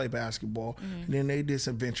me play basketball. And then they just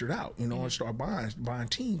ventured out, you know, and start buying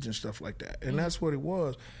teams and stuff like that. And that's what it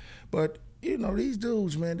was. But you know, these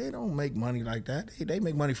dudes, man, they don't make money like that. They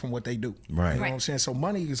make money from what they do. Right. You know what I'm saying? So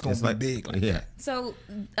money is going to be big like that. So,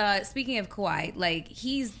 speaking of Kawhi, like,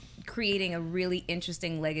 he's creating a really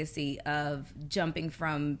interesting legacy of jumping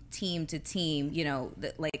from team to team, you know,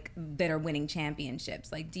 that are winning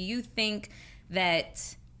championships. Like, do you think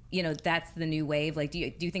that, you know, that's the new wave? Like, do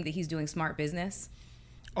you think that he's doing smart business?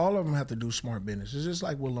 All of them have to do smart business. It's just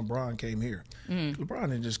like when LeBron came here. LeBron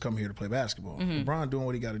didn't just come here to play basketball. LeBron doing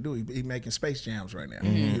what he got to do. He making Space Jams right now.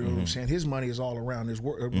 You know what I'm saying? His money is all around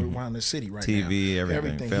around the city right now. TV,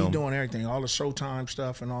 everything. He's doing everything. All the Showtime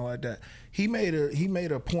stuff and all like that. He made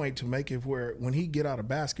a point to make it where when he get out of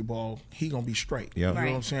basketball, he gonna be straight. Yep. You know Right.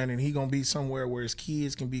 what I'm saying? And he gonna be somewhere where his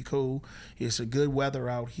kids can be cool. It's a good weather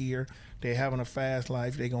out here. They're having a fast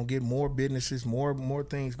life. They're going to get more businesses, more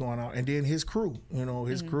things going on. And then his crew, you know,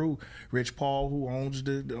 his crew, Rich Paul, who owns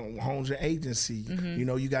the agency. You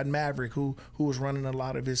know, you got Maverick, who was running a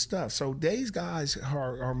lot of his stuff. So these guys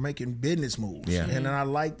are making business moves. Yeah. And I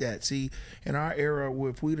like that. See, in our era,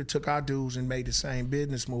 if we'd have took our dues and made the same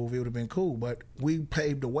business move, it would have been cool. But we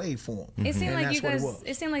paved the way for them. It seemed And like that's what it was.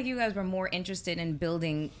 it seemed like you guys were more interested in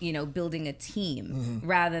building a team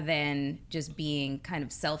rather than just being kind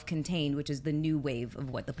of self-contained, which is the new wave of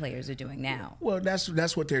what the players are doing now. Well, that's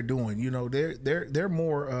what they're doing. You know, they're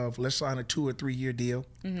more of, let's sign a 2 or 3 year deal.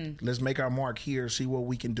 Let's make our mark here, see what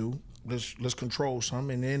we can do. Let's control some,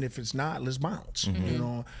 and then if it's not, let's bounce. You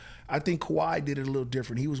know, I think Kawhi did it a little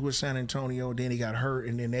different. He was with San Antonio, then he got hurt,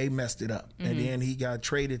 and then they messed it up. And then he got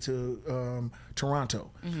traded to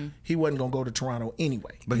Toronto. He wasn't going to go to Toronto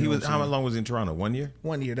anyway. But You he know was what I'm how saying? long was he in Toronto? 1 year?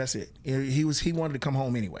 1 year, that's it. He wanted to come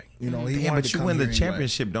home anyway. You know, he Yeah, wanted but to you come win the here anyway.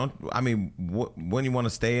 championship, wouldn't you want to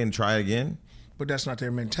stay and try again? But that's not their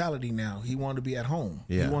mentality now. He wanted to be at home.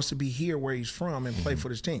 Yeah. He wants to be here where he's from and play for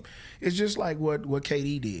this team. It's just like what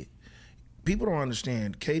KD did. people don't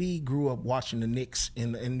understand. KD grew up watching the Knicks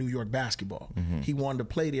in New York basketball. He wanted to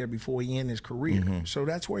play there before he ended his career. So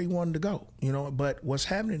that's where he wanted to go, you know. But what's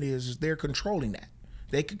happening is they're controlling that.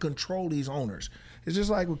 They can control these owners. It's just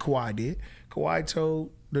like what Kawhi did. Kawhi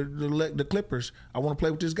told the Clippers, I want to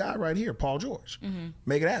play with this guy right here, Paul George.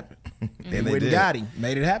 Make it happen. And they got him,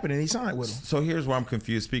 made it happen, and he signed with him. So here's where I'm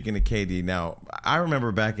confused. Speaking of KD, now I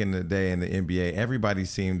remember back in the day in the NBA, everybody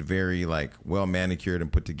seemed very like well manicured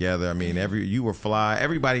and put together. I mean, you were fly.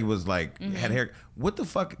 Everybody was like had hair. What the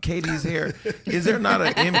fuck, KD's hair? Is there not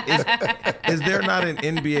is there not an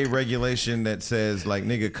NBA regulation that says like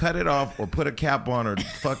nigga cut it off or put a cap on or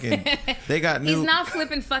fucking? They got new. He's not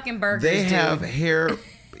flipping fucking burgers. They dude. have hair.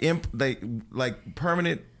 They like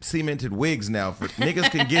permanent cemented wigs now for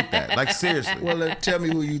niggas can get that. Like seriously. Well, tell me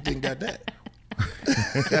who you think got that.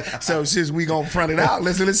 So since we gonna front it out,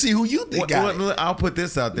 let's see who you think got it. I'll put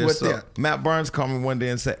this out there. What's So that? Matt Barnes called me one day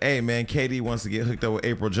and said, "Hey man, KD wants to get hooked up with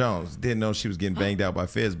April Jones. Didn't know she was getting banged out by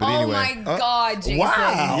Fizz, but Oh anyway." my God, Jason.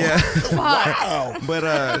 Wow. Yeah. Wow. But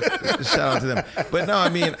shout out to them. But no, I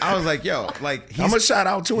mean, I was like, yo, like I'm a shout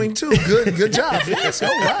out to him too. Good job. Yes, all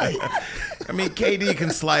right. I mean, KD can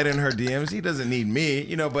slide in her DMs. He doesn't need me,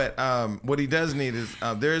 you know. But what he does need is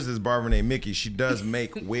there is this barber named Mickey. She does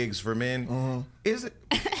make wigs for men.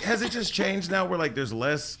 Has it just changed now? Where like there's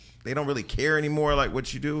less. They don't really care anymore. Like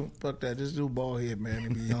what you do. Fuck that. Just do bald head, man,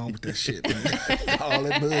 and be on with that shit, man. All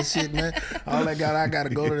that bullshit, man. All I gotta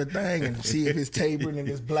go to the thing and see if it's tapering and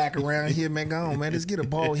it's black around here, man. Go on, man. Just get a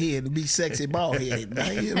bald head and be sexy bald head,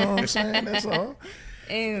 man. You know what I'm saying? That's all.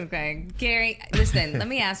 Okay, Gary, listen. Let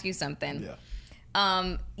me ask you something.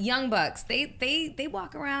 Young bucks, they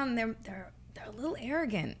walk around. They're a little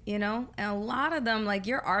arrogant, you know. And a lot of them, like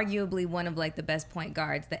you're arguably one of like the best point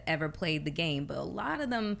guards that ever played the game, but a lot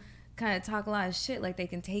of them kind of talk a lot of shit like they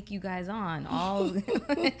can take you guys on. All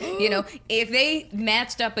you know, if they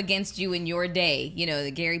matched up against you in your day, you know,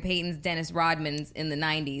 the Gary Paytons, Dennis Rodmans in the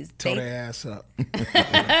 90s, Tore their ass up.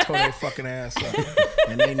 Tore their fucking ass up,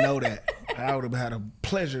 and they know that. I would have had a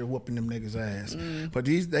pleasure of whooping them niggas' ass. But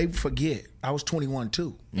they forget. I was 21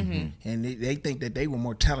 too. And they think that they were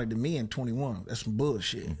more talented than me in 21. That's some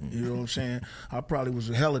bullshit. You know what I'm saying? I probably was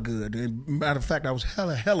hella good. And matter of fact, I was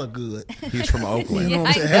hella good. He's from Oakland. You know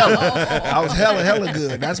what I'm saying? I was hella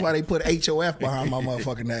good. That's why they put HOF behind my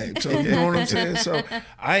motherfucking name. So you know what I'm saying? So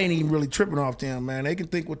I ain't even really tripping off them, man. They can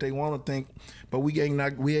think what they want to think, but we ain't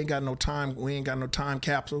got no time. We ain't got no time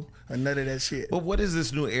capsule or none of that shit. But what is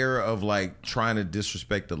this new era of like trying to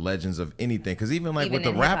disrespect the legends of anything? Because even like with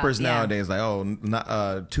the in rappers hip-hop, nowadays,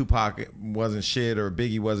 like Tupac wasn't shit or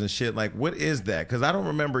Biggie wasn't shit. Like what is that? Because I don't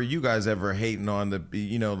remember you guys ever hating on the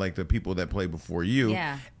like the people that played before you.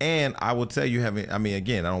 Yeah. And I will tell you,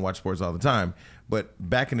 again, I don't watch sports all the time, but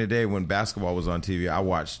back in the day when basketball was on TV, I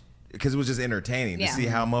watched because it was just entertaining to see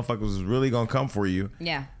how motherfuckers was really gonna come for you.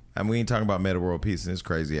 Yeah. I mean, we ain't talking about meta world peace and it's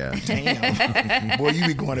crazy ass. Damn. Boy, you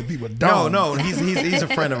be going to people dumb. No, he's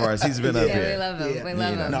a friend of ours. He's been up here. We love him. We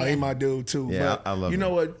love him. No, he my dude too. Yeah, but I love you him. know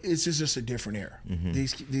what? It's just a different era.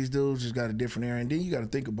 These dudes just got a different era. And then you got to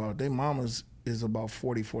think about it. Their mamas is about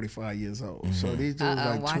 40, 45 years old. So these dudes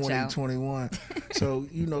like watch 20, out. 21. So,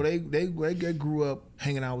 you know, they grew up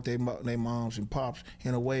hanging out with their moms and pops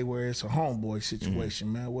in a way where it's a homeboy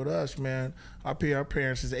situation, man. With us, man, our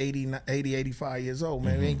parents is 80, 85 years old,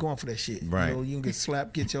 man. We ain't going for that shit. Right. You know, you can get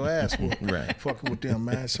slapped, get your ass whooped. Right. Fucking with them,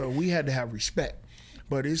 man. So we had to have respect.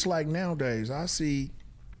 But it's like nowadays, I see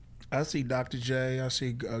Dr. J, I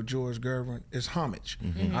see George Gervin. It's homage.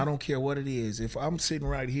 I don't care what it is. If I'm sitting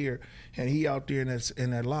right here and he out there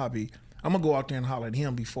in that lobby, I'm gonna go out there and holler at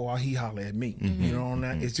him before he holler at me. You know what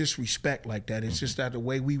I mean? It's just respect like that. It's just that the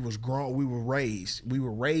way we was grown, we were raised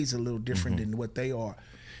a little different than what they are,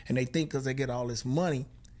 and they think because they get all this money,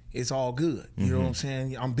 it's all good. You know what I'm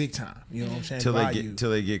saying? I'm big time. You know what I'm saying?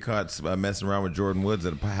 Till they get caught messing around with Jordan Woods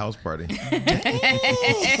at a house party.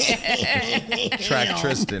 Track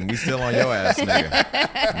Tristan, we still on your ass, nigga,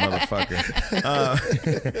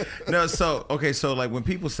 motherfucker. No, so like when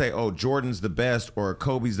people say, "Oh, Jordan's the best," or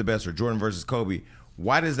 "Kobe's the best," or "Jordan versus Kobe,"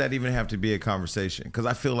 why does that even have to be a conversation? Because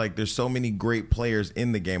I feel like there's so many great players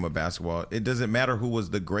in the game of basketball. It doesn't matter who was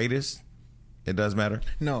the greatest. It does matter.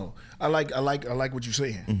 No, I like what you're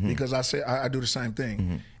saying because I do the same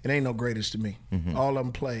thing. It ain't no greatest to me. All of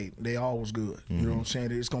them played. They all was good. You know what I'm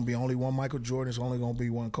saying? It's gonna be only one Michael Jordan. It's only gonna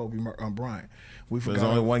be one Kobe Bryant. There's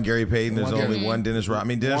only one Gary Payton. There's only one Dennis Rodman. I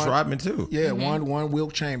mean, Dennis Rodman too. Yeah, one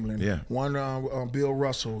Wilt Chamberlain. Yeah. One Bill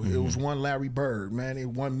Russell. It was one Larry Bird.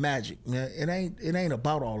 Man, one Magic. Man, it ain't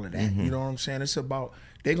about all of that. You know what I'm saying? It's about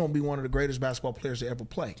they're going to be one of the greatest basketball players to ever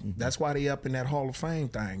play. That's why they up in that Hall of Fame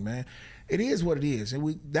thing, man. It is what it is.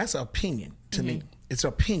 And that's an opinion to me. It's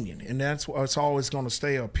opinion, and that's it's always going to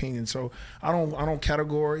stay an opinion. So I don't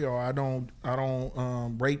category or I don't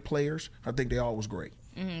rate players. I think they're always great.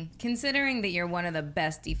 Considering that you're one of the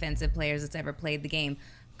best defensive players that's ever played the game,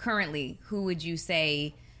 currently, who would you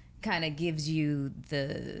say kind of gives you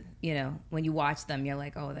the, when you watch them, you're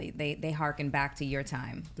like, oh, they harken back to your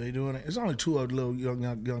time? They doing it. It's only two of the little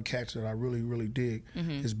young cats that I really, really dig.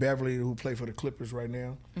 It's Beverly, who plays for the Clippers right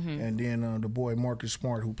now, and then the boy Marcus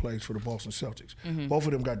Smart, who plays for the Boston Celtics. Both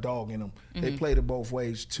of them got dog in them. They played it both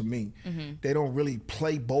ways to me. They don't really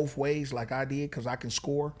play both ways like I did because I can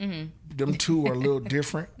score. Them two are a little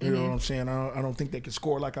different. You know what I'm saying? I don't think they can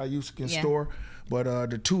score like I used to can score. But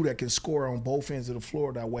the two that can score on both ends of the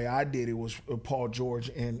floor that way I did it was Paul George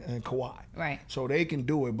and Kawhi. Right. So they can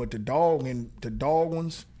do it, but the dog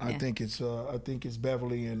ones, I think it's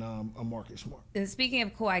Beverly and Marcus Smart. And speaking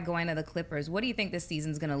of Kawhi going to the Clippers, what do you think this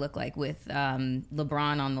season's going to look like with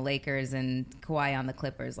LeBron on the Lakers and Kawhi on the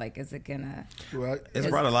Clippers? Like, is it gonna? Well, it's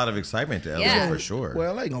brought a lot of excitement to LA for sure.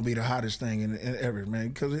 Well, LA gonna be the hottest thing in ever, man,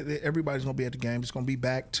 because everybody's gonna be at the game. It's gonna be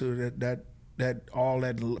back to that all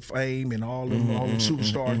that fame and all the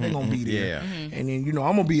superstars, they're gonna be there. And then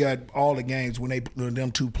I'm gonna be at all the games when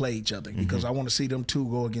them two play each other because I want to see them two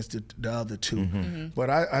go against the other two.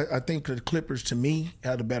 But I think the Clippers, to me,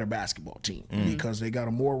 have the better basketball team because they got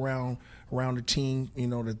a more around the team.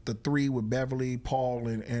 The three with Beverly, Paul,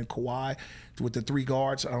 and Kawhi. With the three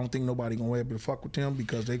guards, I don't think nobody gonna be able to fuck with them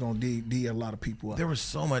because they gonna D a lot of people up. There was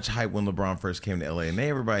so much hype when LeBron first came to LA, and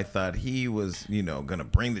everybody thought he was, gonna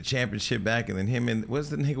bring the championship back. And then him and what's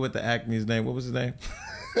the nigga with the Acme's name? What was his name?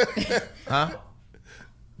 Huh?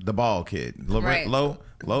 The ball kid, Lorenzo.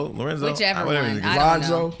 Whichever one.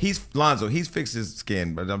 Lonzo. He's fixed his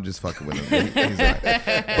skin, but I'm just fucking with him. He's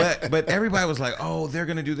like, but everybody was like, oh, they're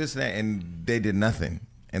gonna do this and that, and they did nothing.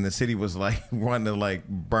 And the city was like wanting to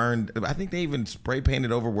burn. I think they even spray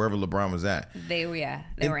painted over wherever LeBron was at. They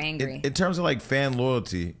were angry. In terms of fan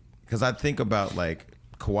loyalty, because I think about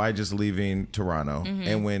Kawhi just leaving Toronto,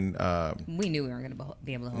 and when we knew we weren't going to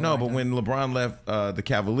be able to hold no, on but to when LeBron left the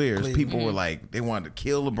Cavaliers, people were like, they wanted to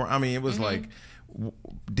kill LeBron. I mean, it was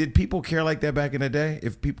did people care like that back in the day?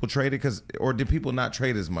 If people traded, or did people not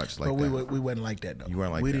trade as much like that? We wasn't like that though. You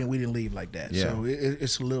weren't like we that. We didn't leave like that. Yeah. So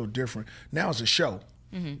it's a little different. Now it's a show.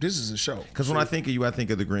 This is a show. Because when I think of you, I think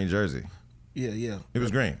of the green jersey. Yeah. It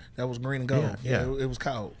was green. That was green and gold. Yeah. It was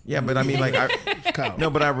cold. Yeah, but I mean, cold. No,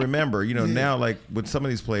 but I remember, now, with some of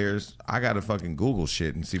these players, I got to fucking Google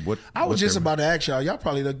shit and see what. I was just about to ask y'all. Y'all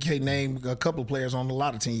probably can't name a couple of players on a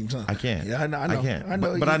lot of teams, huh? I can't. Yeah, I know. I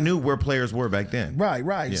know. But I knew where players were back then. Right.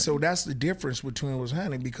 Yeah. Yeah. So that's the difference between what's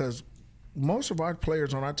happening because most of our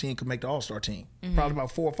players on our team can make the All-Star team. Probably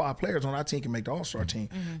about 4 or 5 players on our team can make the All-Star team.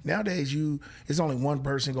 Nowadays, it's only one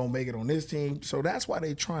person gonna make it on this team, so that's why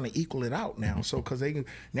they're trying to equal it out now. So because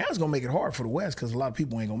now it's gonna make it hard for the West because a lot of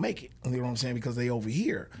people ain't gonna make it. You know what I'm saying? Because they over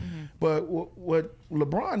here. But what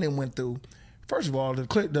LeBron then went through. First of all,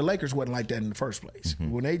 the Lakers wasn't like that in the first place.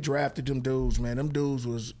 When they drafted them dudes, man, them dudes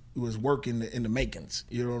was working in the makings.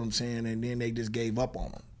 You know what I'm saying? And then they just gave up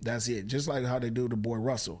on them. That's it. Just like how they do the boy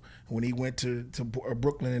Russell. When he went to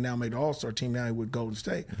Brooklyn and now made the All-Star team, now he with Golden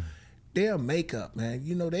State. Their makeup, man,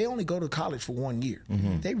 they only go to college for 1 year.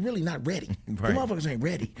 They really not ready. Right. The motherfuckers ain't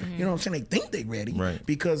ready. You know what I'm saying? They think they ready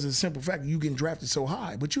because of the simple fact you getting drafted so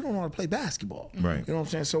high, but you don't know how to play basketball. Right. You know what I'm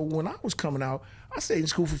saying? So when I was coming out, I stayed in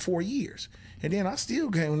school for 4 years. And then I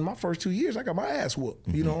still came in my first 2 years, I got my ass whooped.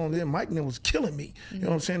 You know, and then Mike was killing me. You know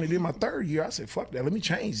what I'm saying? And then my third year, I said, fuck that, let me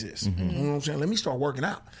change this. You know what I'm saying? Let me start working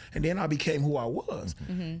out. And then I became who I was.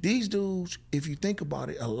 These dudes, if you think about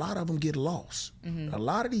it, a lot of them get lost. A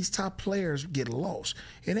lot of these top players get lost.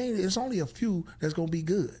 It's only a few that's gonna be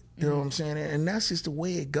good. You know what I'm saying? And that's just the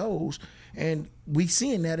way it goes. And we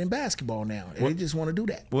seeing that in basketball now. They just want to do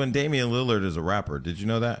that. When Damian Lillard is a rapper, did you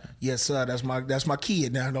know that? Yes, sir. That's my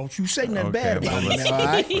kid. Now, don't you say nothing bad about well, him now, all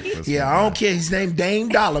right? Yeah, I don't care. His name Dame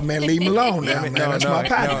Dollar, man. Leave him alone now, man. That's my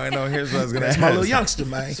partner. No, here's what I was going to ask. That's my little youngster,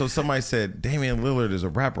 man. So somebody said, Damian Lillard is a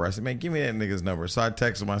rapper. I said, man, give me that nigga's number. So I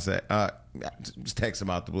texted him. I said, just text him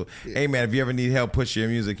out the blue. Yeah. Hey, man, if you ever need help push your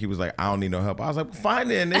music, he was like, I don't need no help. I was like, well, fine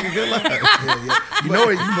then, nigga. Good luck. Yeah. You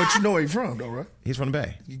know where he's from, though, right? He's from the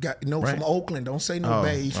Bay. You got from Oakland. Don't say no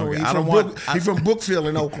Bay. He's from Brookfield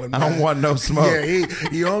in Oakland. Man. I don't want no smoke. Yeah,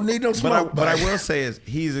 you don't need no smoke. But I will say is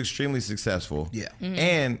he's extremely successful.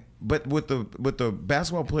 Yeah. But with the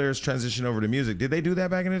basketball players transition over to music, did they do that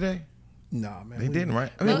back in the day? Nah, man. They didn't, right?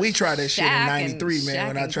 I mean, we tried that shit in Shaq '93, and man.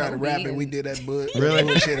 When I Shaq tried to and rap Kobe it, we and- did that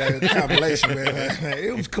bullshit at a compilation, man.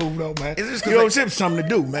 It was cool though, man. It's just 'cause You know, like- it was something to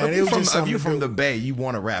do, man. If It you was from, just if something you to from do. the Bay, you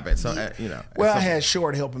want to rap it. So, you know. Well, I some- had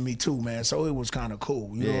Short helping me too, man. So it was kind of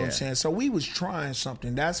cool. You know what Yeah. I'm saying? So we was trying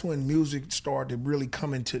something. That's when music started to really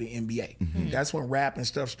come into the NBA. That's when rap and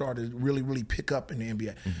stuff started to really, really pick up in the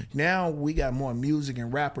NBA. Now we got more music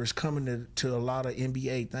and rappers coming to a lot of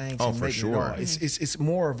NBA things. Oh, and for making it sure. all. It's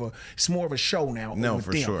more of a show now. No, with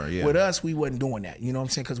for them. sure, yeah. With us, we wasn't doing that. You know what I'm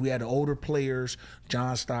saying? Because we had the older players,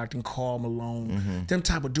 John Stockton, Karl Malone. Them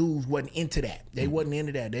type of dudes wasn't into that. They wasn't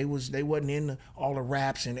into that. They wasn't into all the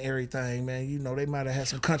raps and everything, man. You know, they might have had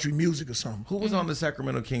some country music or something. Who was on the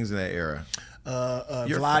Sacramento Kings in that era?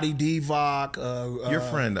 Your Vlade Divac, Your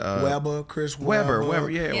friend, Chris Weber,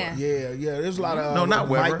 Yeah. yeah. There's a lot of No, not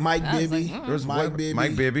Weber. Mike I was Bibby, like, There was Mike Bibby.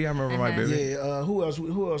 Mike Bibby. I remember Mike Bibby. Yeah, who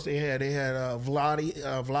else they had? They had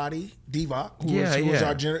Vlade Divac, who Yeah, was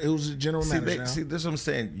yeah. who was the general manager now. See, this is what I'm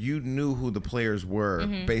saying. You knew who the players were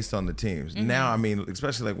based on the teams. Now, I mean,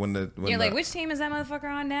 especially like when You're like, which team is that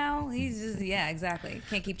motherfucker on now? He's just, yeah, exactly.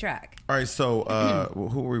 Can't keep track. All right, so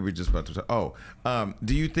who were we just about to talk?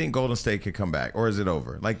 Do you think Golden State could come back, or is it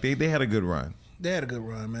over? Like they had a good run. They had a good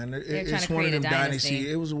run, man. trying It's to one of create a them dynasty.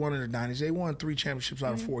 dynasty. It was one of the dynasties. They won 3 championships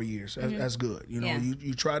out of 4 years. That's good. You know, Yeah.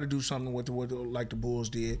 you try to do something with like the Bulls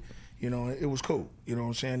did. You know, it was cool. You know what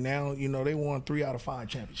I'm saying? Now, you know, they won 3 out of 5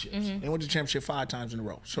 championships. They went to the championship 5 times in a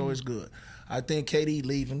row. So it's good. I think KD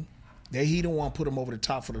leaving. He don't want to put him over the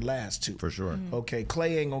top for the last 2. For sure. Okay,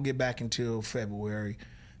 Clay ain't gonna get back until February.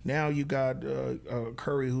 Now you got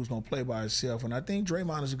Curry, who's gonna play by himself, and I think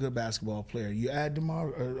Draymond is a good basketball player. You add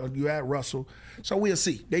you add Russell, so we'll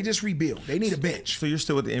see. They just rebuild. They need a bench. So you're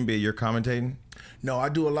still with the NBA. You're commentating. No, I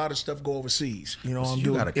do a lot of stuff go overseas. You know, I'm You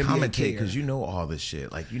doing gotta NBA commentate care. because you know all this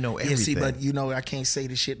shit. Like you know Yeah, everything. see, but you know, I can't say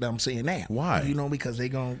the shit that I'm saying now. Why? You know, because they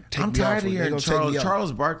gonna take I'm me tired off. of They hearing gonna take me off.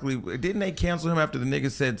 Charles Barkley. Didn't they cancel him after the nigga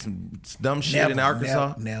said some dumb shit in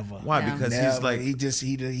Arkansas? Never. Why? No. Because Never. he's like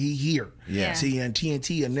he here. Yeah. See, and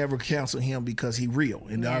TNT will never cancel him because he real,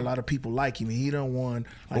 and there are a lot of people like him. And he done won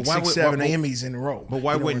like But why 6-7 would- Emmys in a row. But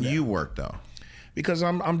why You know, wouldn't and you work though? Because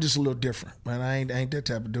I'm just a little different, man. I ain't that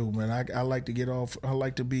type of dude, man. I like to get off. I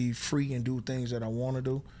like to be free and do things that I want to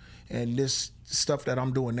do, and this stuff that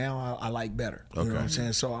I'm doing now, I like better. You know what I'm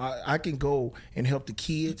saying? So I can go and help the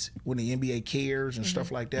kids when the NBA cares and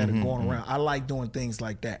stuff like that, and going around. I like doing things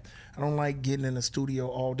like that. I don't like getting in the studio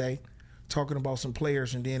all day talking about some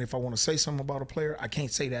players, and then if I want to say something about a player, I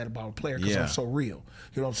can't say that about a player because Yeah. I'm so real.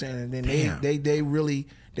 You know what I'm saying? And then Damn. they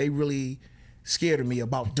really scared of me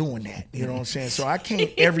about doing that. You know what I'm saying? So I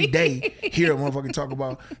can't every day hear a motherfucker talk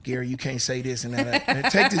about, Gary, you can't say this and that. Man,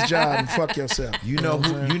 take this job and fuck yourself. You know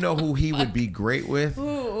who he would be great with?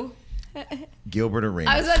 Ooh. Gilbert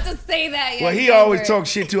Arenas. I was about to say that. Yeah, Well, he always talks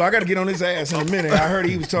shit too. I got to get on his ass in a minute. I heard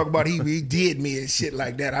he was talking about he did me and shit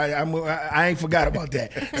like that. I ain't forgot about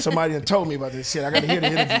that. Somebody done told me about this shit. I got to hear the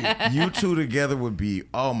interview. You two together would be,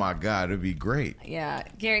 oh my God, it'd be great. Yeah,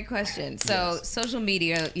 Gary, question. So social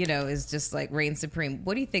media, you know, is just like reign supreme.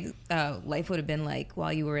 What do you think life would have been like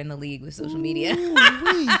while you were in the league with social media?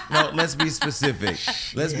 No, let's be specific.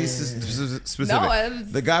 Let's be specific. No,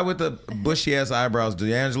 I'm- The guy with the bushy ass eyebrows,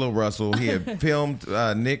 D'Angelo Russell, he had filmed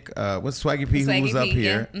Nick, what's Swaggy P, who Swaggy was up P,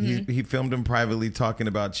 here. yeah. He filmed him privately talking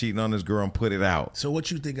about cheating on his girl and put it out. So what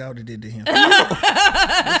you think I would have did to him?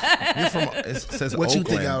 You're from, it says What you Oakland.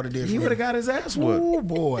 think I would've did He for would have him? got his ass whooped. Oh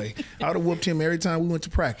boy, I would have whooped him every time we went to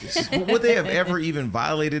practice. Would they have ever even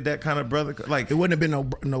violated that kind of brother? Like, It wouldn't have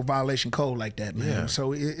been no violation code like that, man. Yeah.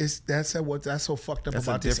 So that's so fucked up That's a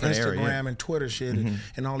about this different Instagram area, yeah. and Twitter shit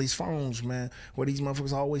and all these phones, man. Where these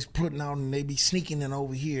motherfuckers always putting out and they be sneaking in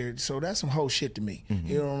over here. So that's some whole shit to me.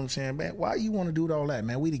 You know what I'm saying, man? Why you want to do all that,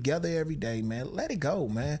 man? We together every day, man. Let it go,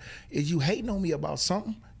 man. If you hating on me about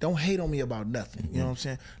something, don't hate on me about nothing. You know what I'm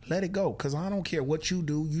saying? Let it go, because I don't care what you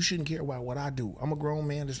do. You shouldn't care about what I do. I'm a grown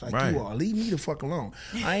man just like Right. you are. Leave me the fuck alone.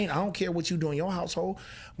 I don't care what you do in your household.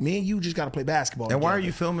 Me and you just got to play basketball and why are together.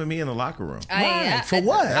 you filming me in the locker room? For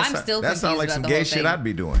what? I'm still That sounds confused like about some the gay whole shit thing. I'd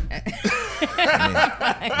be doing.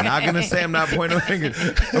 I mean, not gonna say I'm not pointing no fingers.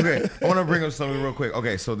 Okay, I want to bring up something real quick.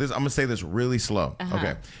 Okay, so I'm gonna say this really slow.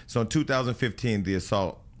 Okay, so in 2015, the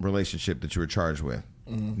assault relationship that you were charged with.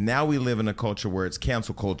 Now we live in a culture where it's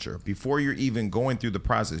cancel culture. Before you're even going through the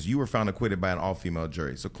process, you were found acquitted by an all-female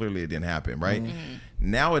jury. So clearly it didn't happen, right?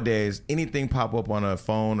 Nowadays, anything pop up on a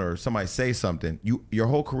phone or somebody say something, your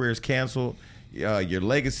whole career is canceled. Your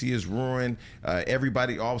legacy is ruined.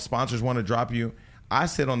 Everybody, all sponsors want to drop you. I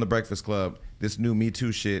said on the Breakfast Club, this new Me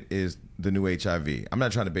Too shit is the new HIV. I'm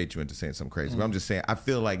not trying to bait you into saying something crazy, but I'm just saying I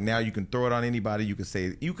feel like now you can throw it on anybody. You can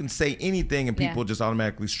say anything, and people just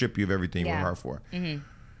automatically strip you of everything you were hurt for.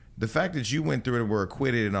 The fact that you went through it and were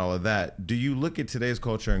acquitted and all of that, do you look at today's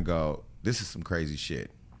culture and go, this is some crazy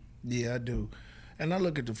shit? Yeah, I do. And I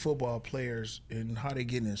look at the football players and how they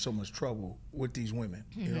get in so much trouble with these women.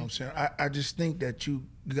 You know what I'm saying? I just think that you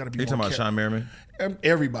got to be. You're talking about Sean Merriman?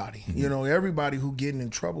 Everybody. You know, everybody who getting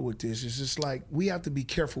in trouble with this, it's just like we have to be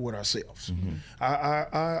careful with ourselves.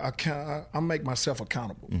 I make myself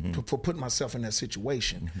accountable for putting myself in that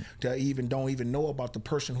situation to don't even know about the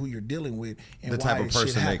person who you're dealing with and the why type of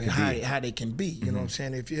person they can be. How they can be. You know what I'm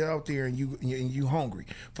saying? If you're out there and you hungry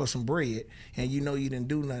for some bread and you know you didn't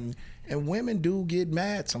do nothing. And women do get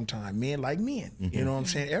mad sometimes, men like men. You know what I'm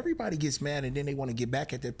saying? Everybody gets mad and then they want to get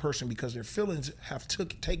back at that person because their feelings have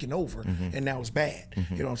taken over and now it's bad.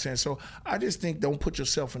 You know what I'm saying? So I just think don't put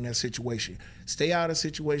yourself in that situation. Stay out of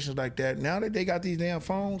situations like that. Now that they got these damn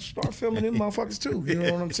phones, start filming them motherfuckers too. You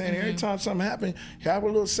know what I'm saying? Every time something happens, have a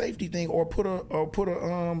little safety thing or put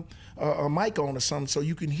a mic on or something so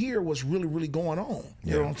you can hear what's really, really going on.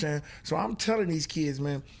 You know what I'm saying? So I'm telling these kids,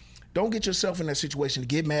 man, don't get yourself in that situation to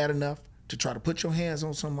get mad enough to try to put your hands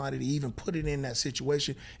on somebody to even put it in that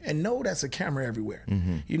situation, and know that's a camera everywhere.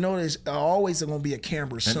 You know there's always going to be a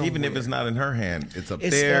camera somewhere. And even if it's not in her hand, it's up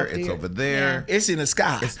there, it's over there. It's in the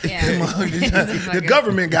sky. The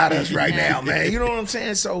government got us right now, man. You know what I'm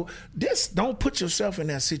saying? So don't put yourself in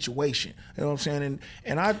that situation. You know what I'm saying?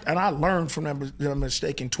 And I learned from that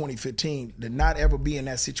mistake in 2015 to not ever be in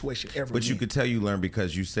that situation ever But again. you could tell you learned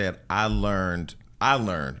because you said, I learned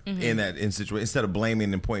in that situation instead of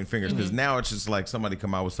blaming and pointing fingers, because now it's just like somebody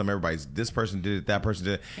come out with this person did it, that person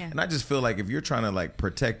did it, and I just feel like if you're trying to like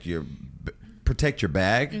protect your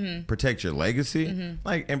bag, protect your legacy,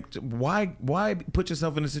 like, and why put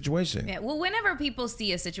yourself in a situation? Yeah, well, whenever people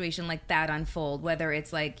see a situation like that unfold, whether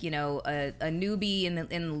it's like, you know, a newbie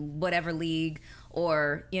in whatever league,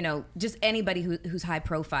 or, you know, just anybody who's high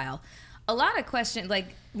profile, a lot of questions,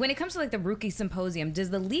 like when it comes to like the rookie symposium,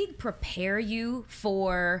 does the league prepare you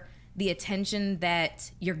for the attention that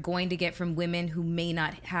you're going to get from women who may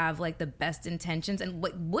not have like the best intentions? And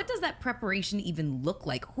what does that preparation even look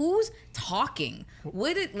like? Who's talking?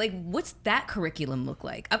 What's that curriculum look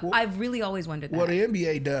like? I've really always wondered that. Well, the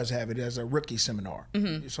NBA does have it as a rookie seminar.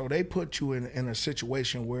 So they put you in a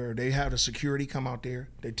situation where they have the security come out there.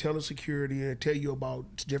 They tell the security, they tell you about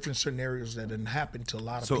different scenarios that didn't happen to a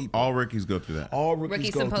lot of people. So all rookies go through that? All rookies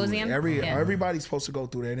Rookie go symposium? through it. Everybody's supposed to go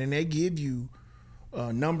through that. And they give you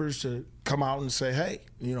numbers to come out and say, hey,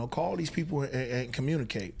 you know, call these people and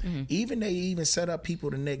communicate. They even set up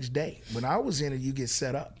people the next day. When I was in it, you get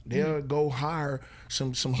set up. They'll go hire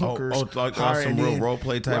some hookers. Like some real role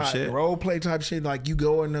play type shit? Role play type shit. Like you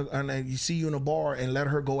go and you see you in a bar and let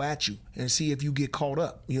her go at you and see if you get caught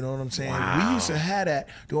up. You know what I'm saying? Wow. We used to have that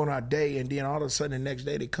during our day, and then all of a sudden the next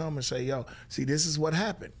day they come and say, yo, see, this is what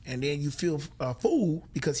happened. And then you feel a fool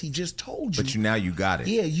because he just told you. But now you got it.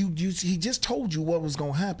 Yeah, he just told you what was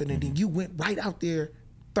going to happen, and then you went right out there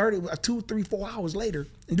 2, 3, 4 hours later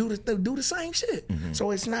and do the same shit.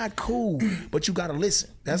 So it's not cool, but you got to listen.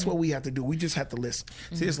 That's what we have to do. We just have to listen.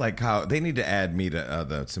 See, it's like Kyle. They need to add me to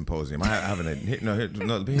the symposium. I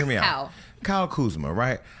haven't. Hear me out. Kyle Kuzma,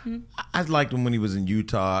 right? I liked him when he was in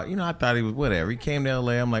Utah. You know, I thought he was whatever. He came to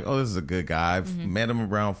LA. I'm like, oh, this is a good guy. I've met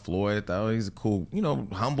him around Floyd. Thought he's a cool,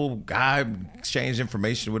 humble guy. Exchanged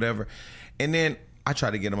information, whatever. And then I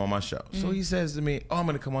try to get him on my show. So he says to me, oh, I'm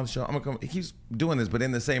going to come on the show. I'm going to come. He keeps doing this, but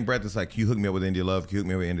in the same breath, it's like, you hook me up with India Love. You hook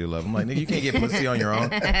me up with India Love. I'm like, nigga, you can't get pussy on your own.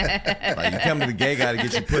 Like, you come to the gay guy to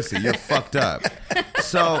get you pussy. You're fucked up.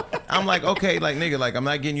 So I'm like, okay, like, nigga, like, I'm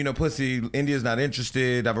not getting you no pussy. India's not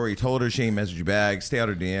interested. I've already told her she ain't messaged you back. Stay out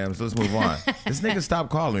her DMs. Let's move on. This nigga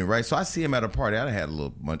stopped calling me, right? So I see him at a party. I had a little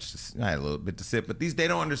bit to sip, but they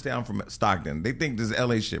don't understand I'm from Stockton. They think this is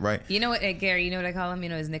LA shit, right? You know what, Gary, you know what I call him? You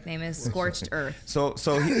know what his nickname is? Scorched Earth. So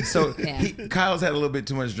Kyle's had a little bit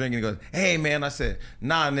too much drink, and he goes, hey, man, I said,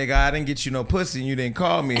 nah, nigga, I didn't get you no pussy and you didn't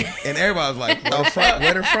call me. And everybody was like, well, fuck.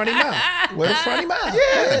 Where the front mouth? Where the front mouth?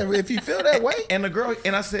 Yeah, if you feel that way. And the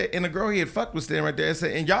girl he had fucked was standing right there and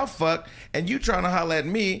said, and y'all fucked, and you trying to holler at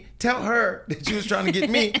me, tell her that you was trying to get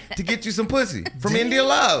me to get you some pussy from India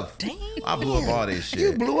Love. Damn. I blew up all this shit.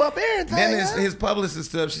 You blew up everything. Then his publicist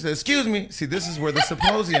stood up. She said, excuse me. See, this is where the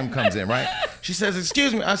symposium comes in, right? She says,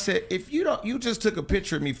 excuse me. I said, if you just took a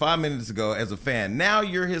picture of me 5 minutes ago as a fan. Now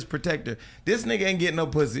you're his protector. This nigga ain't getting no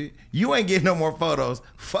pussy. You ain't getting no more photos.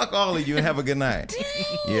 Fuck all of you and have a good night.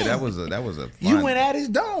 Yeah, that was a fun. You went at his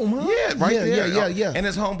dome, huh? Yeah, right there. Yeah. And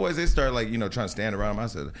his homeboys, they started like, trying to stand around him. I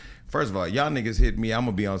said, first of all, y'all niggas hit me. I'm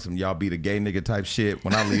gonna be on some y'all be the gay nigga type shit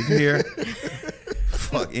when I leave here.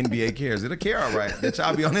 Fuck NBA cares. It'll care all right. That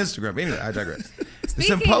y'all be on Instagram. Anyway, I digress. The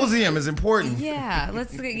symposium is important. Yeah,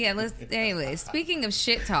 anyway, speaking of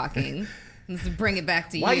shit talking, let's bring it back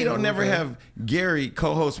to you. Why you don't never have Gary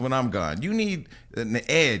co-host when I'm gone? You need an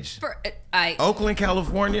edge. Oakland,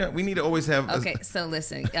 California, we need to always have. Okay, so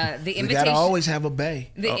listen, the invitation. You gotta always have a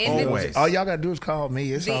bay. Always. All y'all gotta do is call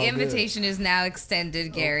me. It's all the good. invitation is now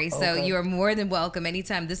extended, Gary. So you are more than welcome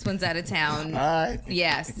anytime this one's out of town. All right.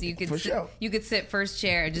 Yes, you could. For sure. You could sit first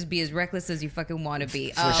chair and just be as reckless as you fucking want to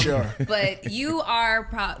be. For sure. But you are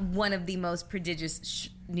one of the most prodigious,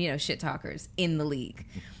 shit talkers in the league.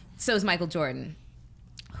 So is Michael Jordan.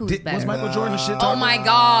 Who's better? Was Michael Jordan a shit talker? Oh my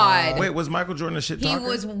God! Wait, was Michael Jordan a shit talker? He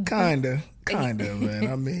was Kinda, man.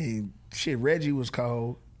 I mean, shit, Reggie was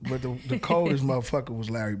cold, but the coldest motherfucker was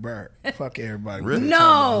Larry Bird. Fuck everybody. Really?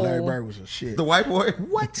 No. Larry Bird was a shit. The white boy?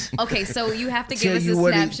 What? Okay, so you have to give us a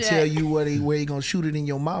snapshot. Tell you where he gonna shoot it in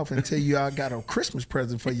your mouth and tell you I got a Christmas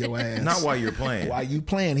present for your ass. Not while you're playing. While you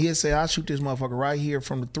playing, he'll say, I'll shoot this motherfucker right here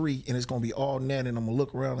from the 3 and it's gonna be all net and I'm gonna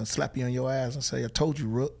look around and slap you on your ass and say, I told you,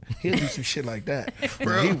 Rook. He'll do some shit like that.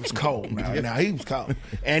 Now, he was cold. Now he was cold.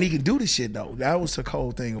 And he could do the shit though. That was the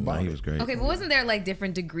cold thing about it. He was great. Okay, but wasn't there like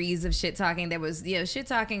different degrees of shit talking? There was, shit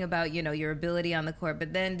talking about, your ability on the court,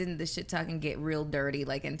 but then didn't the shit talking get real dirty,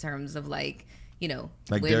 like in terms of like women?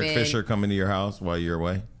 Derek Fisher coming to your house while you're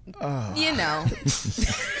away?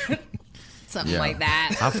 Something like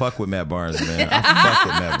that. I fuck with Matt Barnes, man. I fuck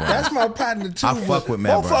with Matt Barnes. That's my partner too. I fuck with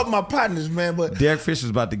Matt Barnes. Both of my partners, man. But Derek Fisher's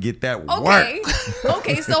about to get that work.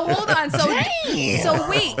 Okay, so hold on. So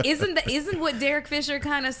wait, isn't what Derek Fisher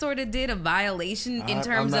kind of sort of did a violation in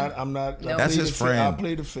terms of? I'm not. No. That's his friend. I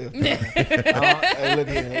plead the fifth. Hey, look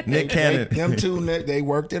here. Nick Cannon. Them two, they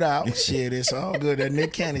worked it out. Shit, it's all good. That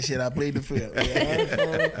Nick Cannon shit, I plead the fifth.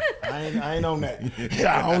 I ain't on that.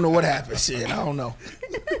 I don't know what happened. Shit, I don't know.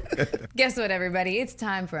 Guess what, everybody? It's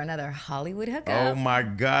time for another Hollywood hookup. Oh my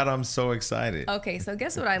God, I'm so excited. Okay, so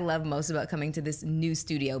guess what I love most about coming to this new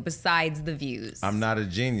studio besides the views? I'm not a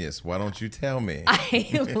genius. Why don't you tell me?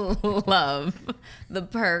 I love the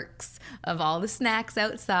perks of all the snacks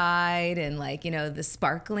outside and the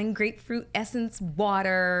sparkling grapefruit essence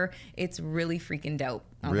water. It's really freaking dope.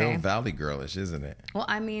 Okay. Real Valley girlish, isn't it? Well,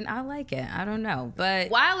 I mean, I like it. I don't know.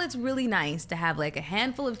 But while it's really nice to have like a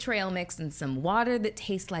handful of trail mix and some water that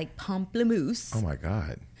tastes like pamplemousse. Oh my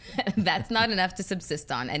God. That's not enough to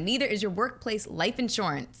subsist on, and neither is your workplace life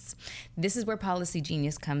insurance. This is where Policy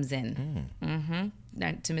Genius comes in.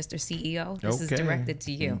 To Mr. CEO, this is directed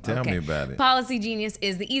to you. Tell me about it. Policy Genius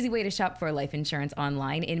is the easy way to shop for life insurance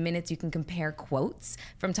online. In minutes, you can compare quotes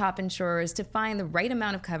from top insurers to find the right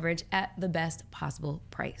amount of coverage at the best possible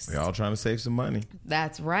price. We're all trying to save some money.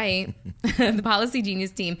 That's right. The Policy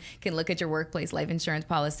Genius team can look at your workplace life insurance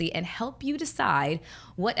policy and help you decide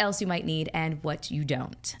what else you might need and what you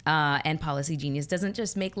don't. And Policy Genius doesn't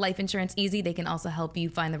just make life insurance easy. They can also help you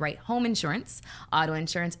find the right home insurance, auto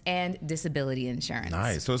insurance, and disability insurance.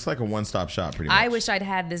 Nice. So it's like a one-stop shop pretty much. I wish I'd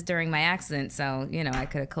had this during my accident, so, I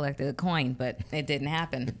could have collected a coin, but it didn't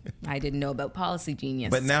happen. I didn't know about Policy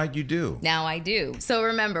Genius. But now you do. Now I do. So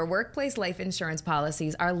remember, workplace life insurance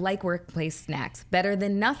policies are like workplace snacks. Better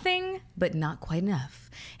than nothing, but not quite enough.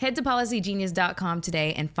 Head to policygenius.com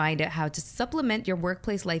today and find out how to supplement your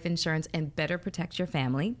workplace life insurance and better protect your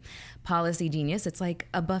family. Policy Genius, it's like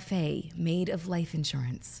a buffet made of life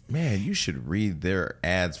insurance. Man, you should read their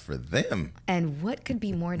ads for them. And what could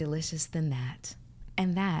be more delicious than that?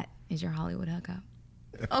 And that is your Hollywood hookup.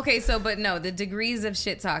 Okay, so, but no, the degrees of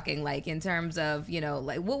shit talking, like in terms of,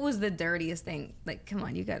 what was the dirtiest thing? Like, come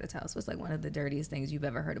on, you got to tell us what's like one of the dirtiest things you've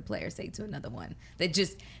ever heard a player say to another one that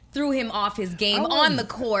just threw him off his game on the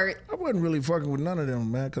court. I wasn't really fucking with none of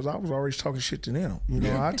them, man, because I was always talking shit to them.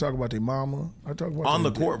 I talk about their mama. I talk about on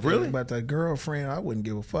the court, really? About that girlfriend. I wouldn't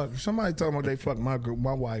give a fuck. If somebody talking about they fuck my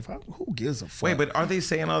wife, who gives a fuck? Wait, but are they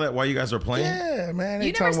saying all that while you guys are playing? Yeah, man.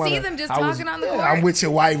 You never see them just talking on the court? I'm with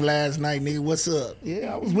your wife last night, nigga. What's up?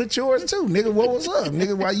 Yeah, I was with yours too, nigga. What was up?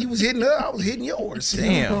 Nigga, while you was hitting her, I was hitting yours. Damn.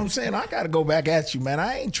 You know what I'm saying? I got to go back at you, man.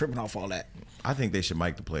 I ain't tripping off all that. I think they should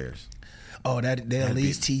mic the players. Oh, they'll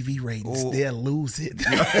lose TV ratings. Ooh. They'll lose it.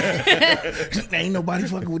 Ain't nobody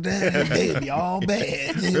fucking with that. They'll be all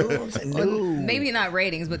bad. You know what I'm saying? No. Maybe not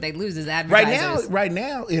ratings, but they lose as advertisers. Right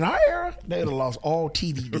now, in our era, they'd have lost all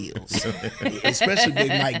TV deals. Especially big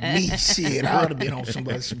like me. Shit, I would have been on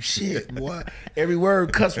some shit, boy. Every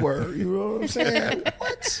word, cuss word. You know what I'm saying?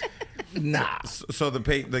 What? Nah. So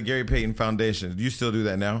the Gary Payton Foundation, do you still do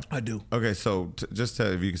that now? I do. Okay, so just tell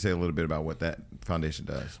if you can say a little bit about what that foundation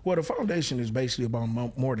does. Well, the foundation is basically about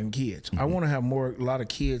more than kids. I want to have a lot of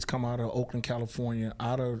kids come out of Oakland, California,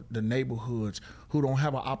 out of the neighborhoods who don't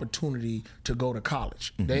have an opportunity to go to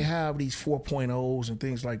college. They have these 4.0s and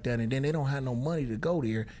things like that, and then they don't have no money to go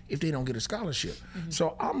there if they don't get a scholarship.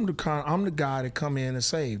 So I'm the guy that come in and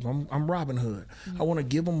save. I'm Robin Hood. I want to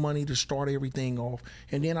give them money to start everything off,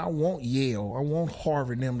 and then I want Yale, I want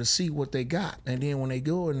Harvard, them to see what they got, and then when they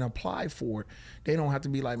go and apply for it, they don't have to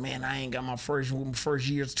be like, man, I ain't got my first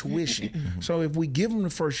year's tuition. So if we give them the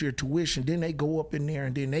first year tuition, then they go up in there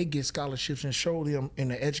and then they get scholarships and show them in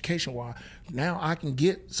the education wise, now I can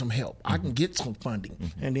get some help. I can get some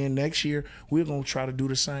funding. And then next year, we're going to try to do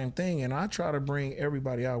the same thing. And I try to bring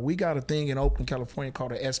everybody out. We got a thing in Oakland, California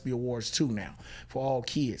called the ESPY Awards 2 now for all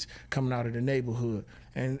kids coming out of the neighborhood.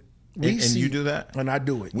 And you do that? And I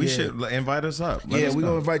do it. We should invite us up. Let us we're go.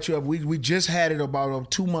 going to invite you up. We just had it about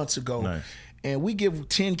 2 months ago. Nice. And we give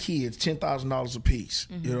 10 kids $10,000 a piece,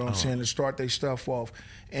 you know what I'm saying, to start their stuff off.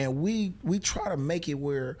 And we try to make it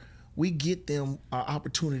where we get them an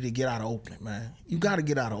opportunity to get out of Oakland, man. You got to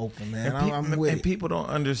get out of Oakland, man. I'm with it. People don't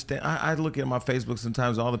understand. I look at my Facebook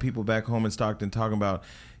sometimes, all the people back home in Stockton talking about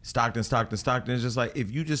Stockton. It's just like,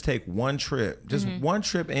 if you just take one trip,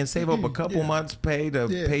 and save up a couple months pay to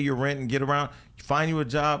pay your rent and get around, find you a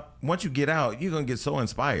job. Once you get out, you're going to get so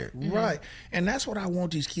inspired. Right. And that's what I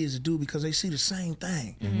want these kids to do because they see the same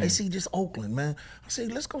thing. They see just Oakland, man. I say,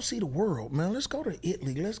 let's go see the world, man. Let's go to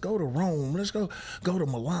Italy. Let's go to Rome. Let's go to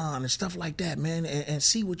Milan and stuff like that, man, and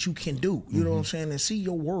see what you can do. You know what I'm saying? And see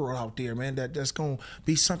your world out there, man, that's going to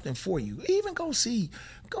be something for you. Even go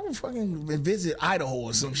fucking visit Idaho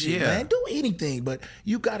or some shit, man. Do anything, but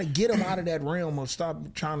you got to get them out of that realm of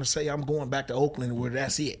stop trying to say I'm going back to Oakland where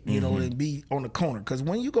that's it, you know, and be on the corner. Because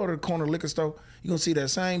when you go to the corner liquor store, you're going to see that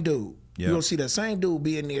same dude. You're going to see that same dude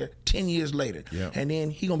being there 10 years later. And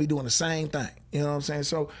then he going to be doing the same thing. You know what I'm saying?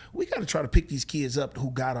 So we got to try to pick these kids up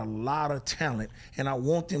who got a lot of talent, and I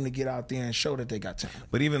want them to get out there and show that they got talent.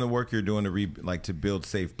 But even the work you're doing to build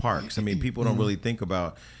safe parks, I mean, people don't really think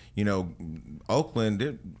about, you know,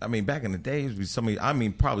 Oakland, back in the days,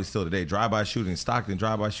 probably still today, drive-by shootings, Stockton,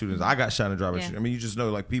 drive-by shootings. I got shot in a drive-by shooting. I mean, you just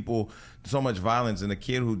know, like, people, so much violence, and a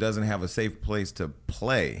kid who doesn't have a safe place to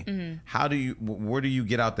play, where do you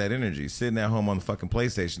get out that energy? Sitting at home on the fucking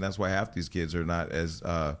PlayStation. That's why half these kids are not as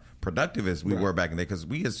productive as we were back in the day, because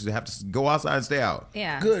we used to have to go outside and stay out.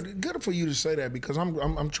 Yeah. Good for you to say that, because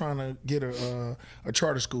I'm trying to get a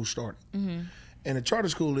charter school started. And a charter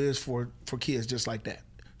school is for kids just like that.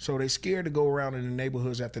 So they scared to go around in the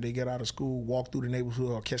neighborhoods after they get out of school, walk through the neighborhood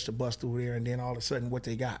or catch the bus through there, and then all of a sudden what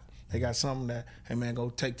they got something that, hey man, go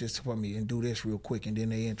take this for me and do this real quick, and then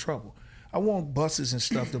they in trouble. I want buses and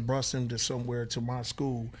stuff to bus them to somewhere to my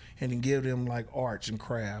school and then give them like arts and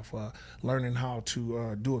craft, learning how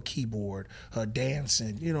to do a keyboard,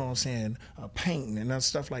 dancing, you know what I'm saying, painting and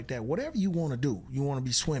stuff like that. Whatever you want to do, you want to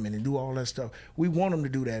be swimming and do all that stuff. We want them to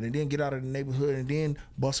do that and then get out of the neighborhood and then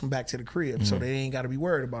bus them back to the crib so they ain't got to be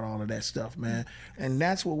worried about all of that stuff, man. And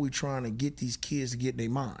that's what we're trying to get these kids to get in their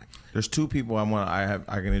mind. There's two people I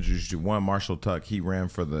can introduce you to. One, Marshall Tuck. He ran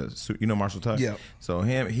for Marshall Tuck? Yeah. So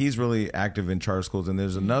he's really active in charter schools. And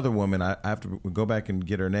there's another woman, I have to go back and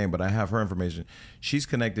get her name, but I have her information. She's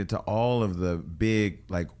connected to all of the big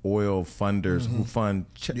like oil funders who fund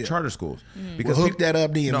charter schools. Because hook that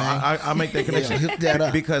up, then, man. I'll make that connection. Hook that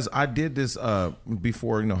up. Because I did this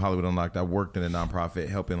before, Hollywood Unlocked. I worked in a nonprofit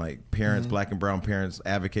helping like parents, black and brown parents,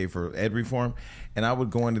 advocate for ed reform. And I would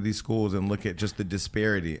go into these schools and look at just the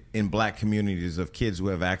disparity in black communities of kids who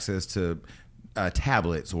have access to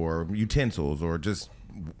tablets or utensils or just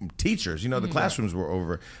teachers. The classrooms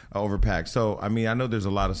were overpacked. So, I know there's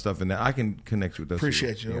a lot of stuff in there. I can connect you with those.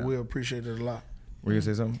 Appreciate you. Yeah. We appreciate it a lot. Were you going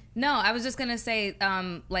to say something? No, I was just going to say,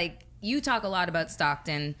 you talk a lot about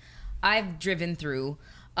Stockton. I've driven through.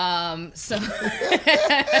 So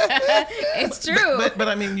it's true. But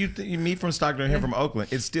I mean, you meet from Stockton and here from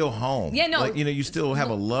Oakland. It's still home. Yeah, no. Like, you know, you still have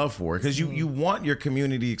a love for it because you want your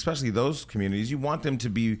community, especially those communities, you want them to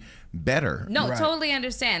be better. No, totally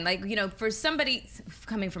understand. Like, you know, for somebody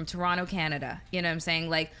coming from Toronto, Canada, you know what I'm saying?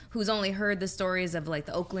 Like, who's only heard the stories of, like,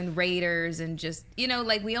 the Oakland Raiders and just, you know,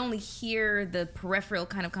 like, we only hear the peripheral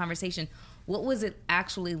kind of conversation. What was it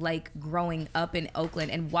actually like growing up in Oakland?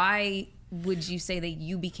 And why would you say that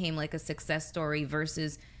you became, like, a success story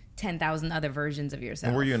versus 10,000 other versions of yourself?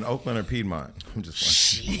 And were you in Oakland or Piedmont? I'm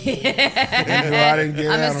just I'm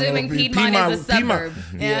assuming Piedmont is a suburb.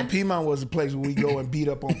 Yeah, Piedmont was a place where we go and beat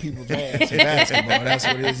up on people's ass in basketball. That's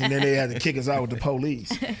what it is. And then they had to kick us out with the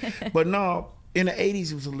police. But no, in the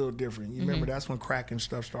 80s, it was a little different. You remember that's when crack and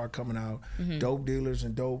stuff started coming out. Dope dealers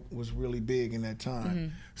and dope was really big in that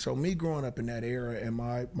time. So me growing up in that era and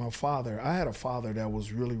my father, I had a father that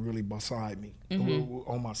was really, really beside me,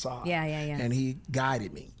 on my side. Yeah. And he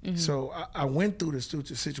guided me. So I went through the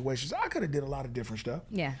situations. I could have did a lot of different stuff.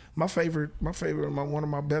 Yeah. My favorite, one of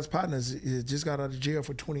my best partners just got out of jail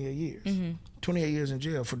for 28 years. 28 years in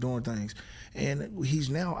jail for doing things. And he's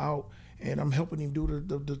now out. And I'm helping him do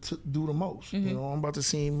the most. You know, I'm about to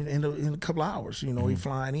see him in a couple of hours. You know, he's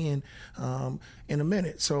flying in a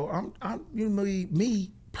minute. So I'm you know,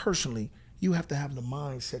 me personally, you have to have the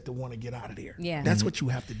mindset to want to get out of there. Yeah, that's what you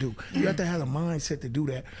have to do. You have to have the mindset to do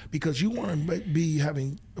that because you want to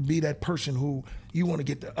be that person who you want to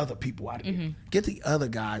get the other people out of there, get the other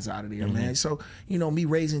guys out of there, man. So you know, me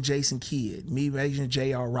raising Jason Kidd, me raising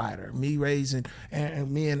J.R. Ryder, me raising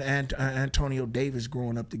me and Antonio Davis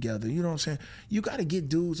growing up together. You know what I'm saying? You got to get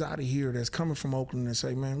dudes out of here that's coming from Oakland and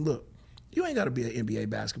say, man, look, you ain't got to be an NBA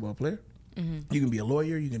basketball player. You can be a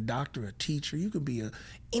lawyer, you can doctor, a teacher, you can be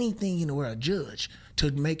anything, you know, a judge to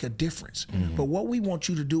make a difference. But what we want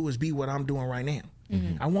you to do is be what I'm doing right now.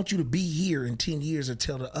 I want you to be here in 10 years and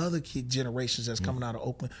tell the other kid generations that's coming out of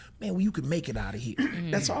Oakland, man, well, you can make it out of here.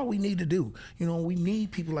 That's all we need to do. You know, we need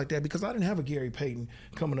people like that because I didn't have a Gary Payton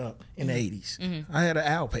coming up in the 80s. I had an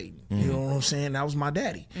Al Payton. You know what I'm saying? That was my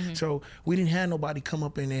daddy. So we didn't have nobody come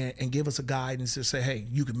up in there and give us a guidance to say, hey,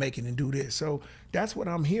 you can make it and do this. So that's what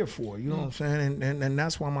I'm here for. You know what I'm saying? And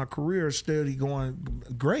that's why my career is steady going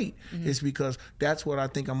great. It's because that's what I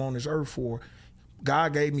think I'm on this earth for.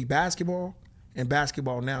 God gave me basketball. And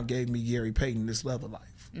basketball now gave me Gary Payton this love of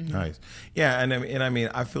life. Nice. Yeah, and I mean,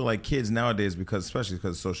 I feel like kids nowadays, especially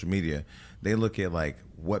because of social media, they look at like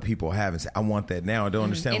what people have and say, I want that now. I don't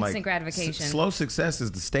understand instant gratification. Slow success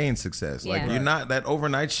is the staying success. Yeah. Like you're not that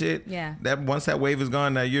overnight shit. Yeah. That once that wave is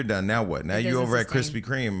gone, now you're done. Now what? Now It you doesn't over at sustain. Krispy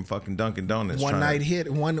Kreme and fucking Dunkin' Donuts. One hit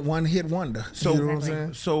wonder. So, you know what I'm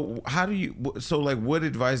saying? so how do you? So like, what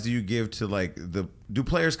advice do you give to like do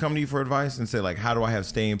players come to you for advice and say like, how do I have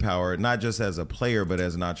staying power, not just as a player but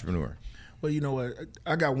as an entrepreneur? Well, you know what?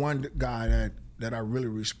 I got one guy that I really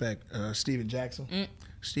respect, Steven Jackson.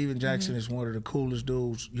 Steven Jackson is one of the coolest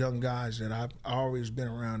dudes, young guys that I've always been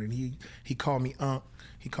around, and he called me Unc,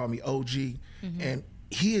 he called me OG, and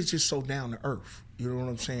he is just so down to earth. You know what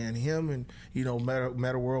I'm saying? Him and, you know,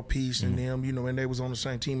 Meta World Peace and them, you know, and they was on the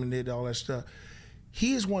same team and did all that stuff.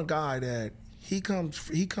 He is one guy that he comes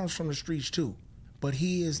from the streets too, but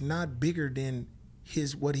he is not bigger than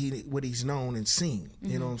what he's known and seen.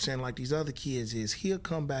 You know what I'm saying? Like these other kids is, he'll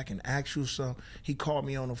come back and ask you something. He called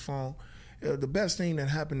me on the phone. The best thing that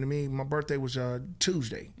happened to me, my birthday was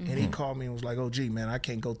Tuesday, and he called me and was like, "Oh, gee, man, I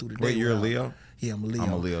can't go through the day." Wait, you're a Leo? Yeah, I'm a Leo.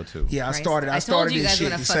 I'm a Leo too. Yeah, I Christ. started I told you this guys shit.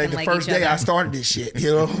 wanna To say fucking the like first each day other. I started this shit.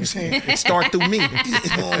 You know what I'm saying? Start through me. You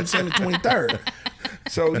know what I'm saying? The 23rd.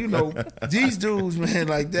 So, you know, these dudes, man,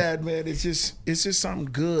 like that, man, it's just something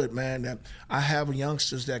good, man, that I have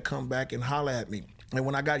youngsters that come back and holler at me. And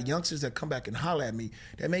when I got youngsters that come back and holler at me,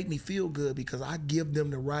 that make me feel good because I give them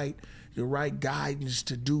the right guidance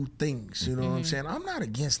to do things. You know what I'm saying? I'm not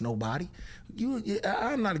against nobody.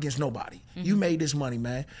 I'm not against nobody. You made this money,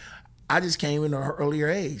 man. I just came in an earlier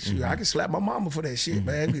age. I could slap my mama for that shit,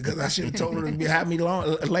 man, because I should have told her to have me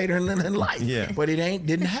later in life. Yeah. But it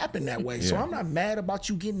didn't happen that way. So I'm not mad about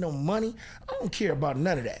you getting no money. I don't care about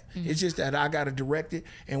none of that. It's just that I got to direct it.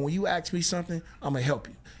 And when you ask me something, I'm going to help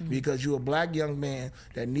you. Because you're a black young man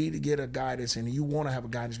that need to get a guidance, and you want to have a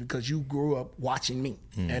guidance because you grew up watching me.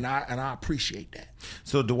 And I appreciate that.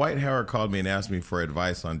 So Dwight Howard called me and asked me for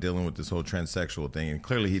advice on dealing with this whole transsexual thing, and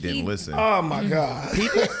clearly he didn't listen. Oh my God. He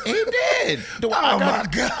did. My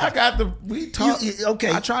God. We talked.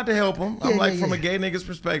 Okay. I tried to help him. I'm like, from yeah. a gay nigga's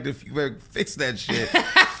perspective, you better fix that shit.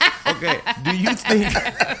 Okay. Do you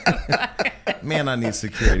think? Man, I need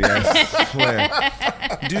security. I swear.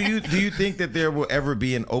 Do you think that there will ever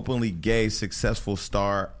be an openly gay, successful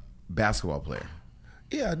star basketball player?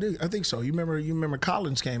 Yeah, I do. I think so. You remember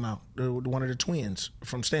Collins came out, one of the twins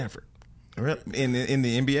from Stanford. Really? In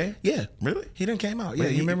the NBA? Yeah. Really? He done came out. But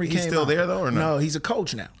Yeah, you remember he came out. He's still there though, or no? No, he's a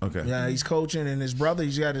coach now. Okay. Yeah, he's coaching, and his brother,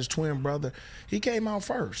 he's got his twin brother. He came out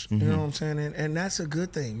first. You know what I'm saying? And that's a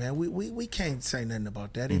good thing, man. We can't say nothing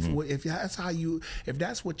about that. If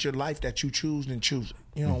that's what your life that you choose, then choose it.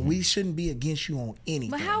 You know, we shouldn't be against you on anything.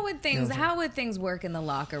 But how would things work in the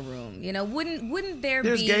locker room? You know, wouldn't there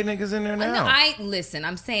There's be gay niggas in there now.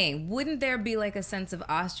 I'm saying, wouldn't there be like a sense of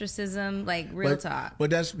ostracism, like real talk? But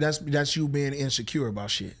that's you being insecure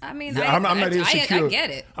about shit. I mean, I'm not insecure. I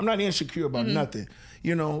get it. I'm not insecure about nothing.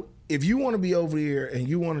 You know, if you want to be over here and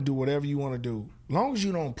you want to do whatever you want to do, as long as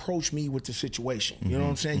you don't approach me with the situation, you know what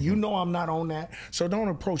I'm saying? You know I'm not on that, so don't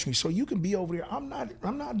approach me. So you can be over there. I'm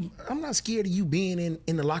not scared of you being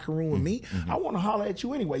in the locker room with me. I want to holler at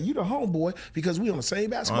you anyway. You the homeboy because we on the same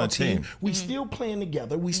basketball team. We still playing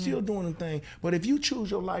together. We still doing the thing. But if you choose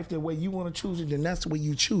your life the way you want to choose it, then that's the way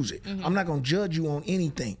you choose it. I'm not gonna judge you on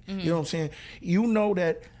anything. You know what I'm saying? You know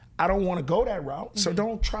that I don't want to go that route, so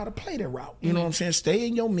don't try to play that route. You know what I'm saying? Stay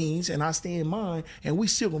in your means, and I stay in mine, and we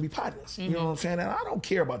still gonna be partners. You know what I'm saying? And I don't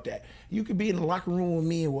care about that. You could be in the locker room with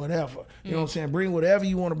me and whatever. You know what I'm saying? Bring whatever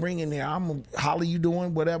you want to bring in there. I'm gonna holler you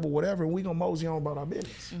doing whatever, and we gonna mosey on about our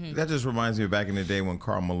business. That just reminds me of back in the day when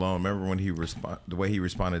Karl Malone. Remember when the way he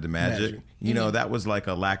responded to Magic? You know, that was like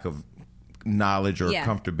a lack of knowledge or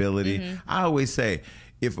comfortability. I always say,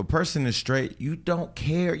 if a person is straight, you don't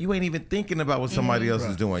care. You ain't even thinking about what somebody else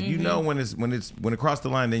is doing. You know when it crossed the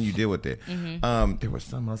line, then you deal with it. There was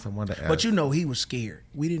something else I wanted to ask. But you know he was scared.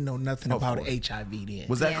 We didn't know nothing about HIV then.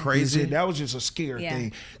 Was that crazy? That was just a scare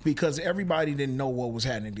thing because everybody didn't know what was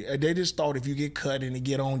happening. They just thought if you get cut and it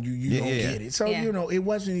get on you, you don't get it. So you know it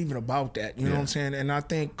wasn't even about that. You know what I'm saying? And I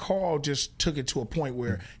think Carl just took it to a point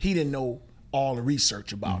where he didn't know all the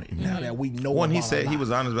research about it. Now that we know One, about he said he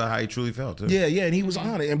was honest about how he truly felt too. Yeah, and he was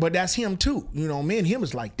honest. But that's him too. You know, me and him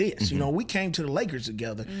is like this. You know, we came to the Lakers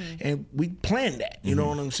together and we planned that. You know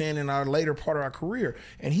what I'm saying? In our later part of our career.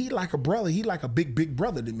 And he like a brother. He like a big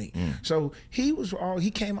brother to me. So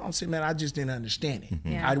he came out and said, man, I just didn't understand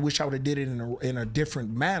it. I wish I would have did it in a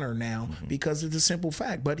different manner now because of the simple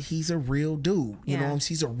fact. But he's a real dude. You know what I'm saying?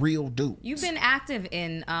 He's a real dude. You've been active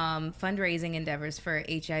in fundraising endeavors for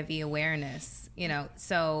HIV awareness. You know,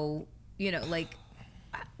 so, you know, like,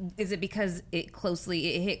 is it because it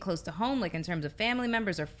hit close to home, like in terms of family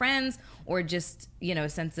members or friends, or just, you know, a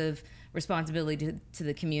sense of responsibility to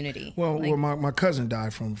the community? Well, my cousin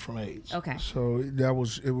died from AIDS. Okay. So it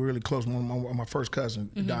was really close. My first cousin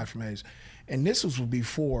died from AIDS. And this was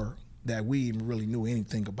before that we even really knew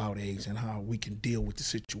anything about AIDS and how we can deal with the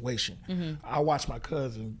situation. I watched my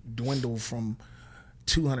cousin dwindle from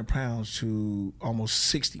 200 pounds to almost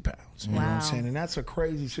 60 pounds. You know what I'm saying? And that's a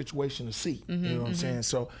crazy situation to see. You know what I'm saying?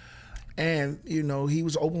 So, and, you know, he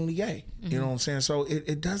was openly gay. You know what I'm saying? So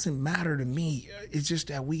it doesn't matter to me. It's just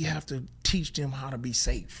that we have to teach them how to be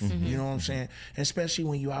safe. You know what I'm saying? And especially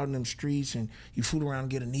when you're out in them streets and you fool around and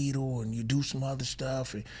get a needle and you do some other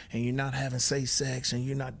stuff and you're not having safe sex and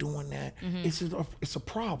you're not doing that. It's a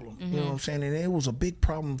problem. You know what I'm saying? And it was a big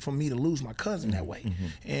problem for me to lose my cousin that way.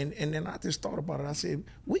 And then I just thought about it. I said,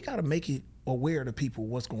 we got to make it aware to people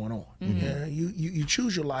what's going on. Yeah, you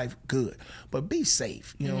choose your life good, but be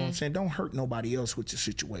safe. You know what I'm saying? Don't hurt nobody else with the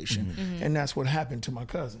situation. And that's what happened to my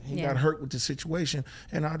cousin. He got hurt with the situation,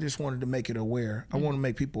 and I just wanted to make it aware. I want to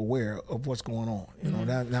make people aware of what's going on. You know,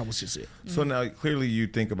 that was just it. So now clearly you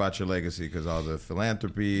think about your legacy because all the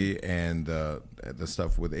philanthropy and the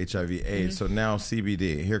stuff with HIV/AIDS. So now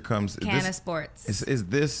CBD. Here comes Canna Sports. Is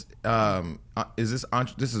this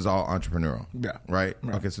this is all entrepreneurial? Yeah. Right?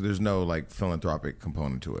 Okay. So there's no like philanthropic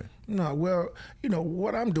component to it. No. Well, you know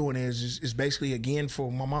what I'm doing is basically again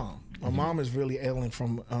for my mom. My mom is really ailing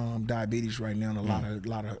from diabetes right now and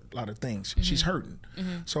a lot of things. She's hurting.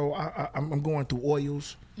 So I'm going through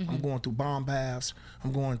oils. I'm going through bomb baths.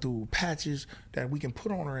 I'm going through patches that we can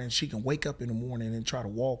put on her and she can wake up in the morning and try to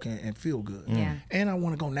walk and feel good. And I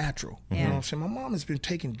want to go natural. You know what I'm saying? My mom has been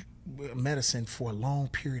taking medicine for a long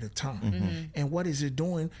period of time. And what is it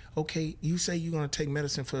doing? Okay, you say you're going to take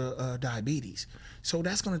medicine for diabetes. So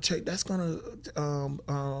that's going to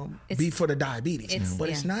be for the diabetes. But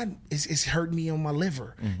it's not, it's hurting me on my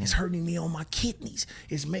liver. It's hurting me on my kidneys.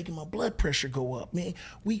 It's making my blood pressure go up. Man,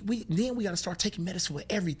 we got to start taking medicine for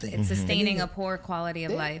everything. It's sustaining a poor quality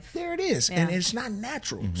of life. There it is. And it's not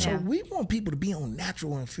natural. So we want people to be on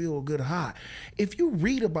natural and feel good high. If you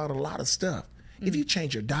read about a lot of stuff, if you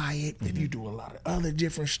change your diet, if you do a lot of other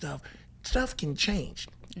different stuff can change.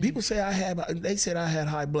 People say they said I had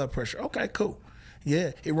high blood pressure. Okay, cool.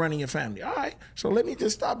 Yeah, it running your family. All right, so let me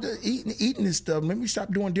just stop eating this stuff. Let me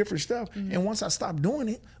stop doing different stuff. And once I stop doing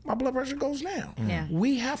it, my blood pressure goes down. Yeah.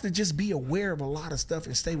 We have to just be aware of a lot of stuff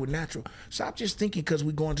and stay with natural. Stop just thinking because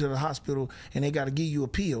we're going to the hospital and they got to give you a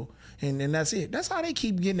pill and that's it. That's how they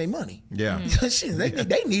keep getting their money. Yeah. Shit,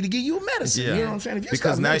 they need to give you a medicine. Yeah. You know what I'm saying? If you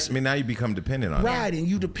Because stop now, medicine, now you become dependent on it. right, and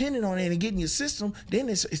you dependent on it and getting your system, then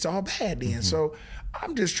it's all bad then. So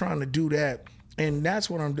I'm just trying to do that, and that's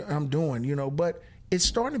what I'm doing, you know. But it's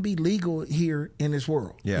starting to be legal here in this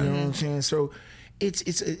world. Yeah. You know what I'm saying? So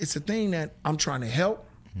it's a thing that I'm trying to help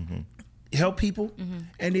people,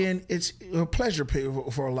 and then it's a pleasure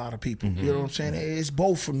for a lot of people. You know what I'm saying? It's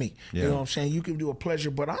both for me. Yeah. You know what I'm saying? You can do a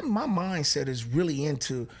pleasure, but my mindset is really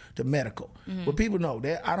into the medical. But people know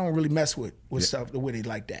that I don't really mess with stuff with it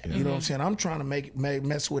like that. You know what I'm saying? I'm trying to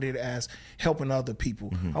mess with it as helping other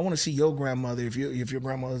people. I want to see your grandmother, if your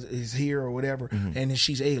grandmother is here or whatever, and then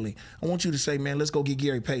she's ailing. I want you to say, man, let's go get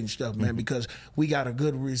Gary Payton stuff, man, because we got a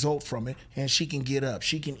good result from it, and she can get up,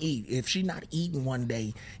 she can eat. If she's not eating one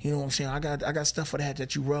day, you know what I'm saying? I got stuff for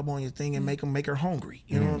that you rub on your thing and make her hungry.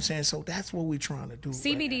 You know what I'm saying? So that's what we're trying to do.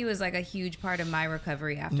 CBD was like a huge part of my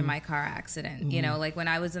recovery after my car accident. You know, like when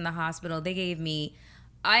I was in the hospital, they gave me,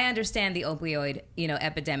 I understand the opioid,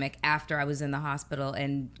 epidemic after I was in the hospital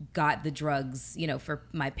and got the drugs, for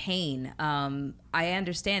my pain. I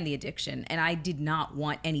understand the addiction, and I did not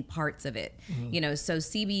want any parts of it. So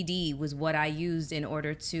CBD was what I used in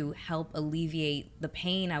order to help alleviate the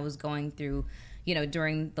pain I was going through,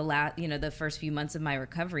 during the first few months of my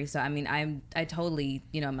recovery. So, I mean, I totally,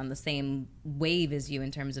 I'm on the same wave as you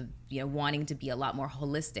in terms of, wanting to be a lot more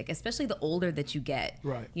holistic, especially the older that you get.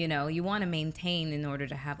 Right. You want to maintain in order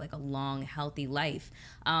to have like a long, healthy life.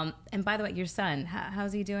 And by the way, your son,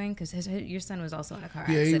 how's he doing? Because your son was also in a car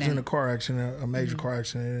accident. Yeah, he was in a car accident, a major car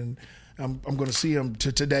accident. And I'm going to see him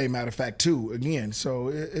today, matter of fact, too, again. So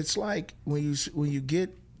it's like when you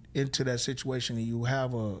get into that situation and you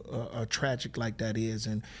have a tragic like that is,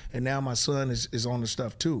 and now my son is on the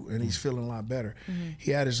stuff too, and he's feeling a lot better.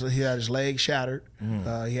 He had his leg shattered,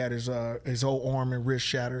 he had his whole arm and wrist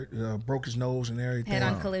shattered, broke his nose and everything. Head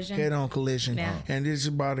on collision. Yeah. And it's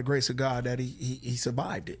by the grace of God that he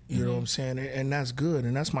survived it. You know what I'm saying? And that's good.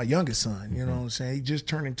 And that's my youngest son. You know what I'm saying? He just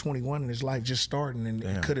turning 21 and his life just starting, and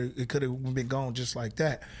it could have been gone just like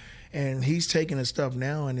that. And he's taking the stuff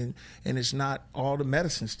now, and it's not all the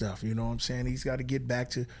medicine stuff. You know what I'm saying? He's got to get back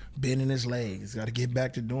to bending his legs. He's got to get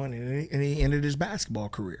back to doing it. And he ended his basketball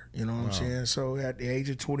career. You know what I'm saying? So at the age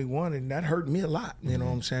of 21, and that hurt me a lot. You know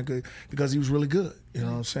what I'm saying? Because he was really good. You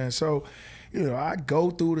know what I'm saying? So, I go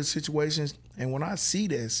through the situations, and when I see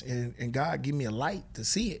this, and God give me a light to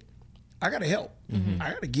see it, I got to help.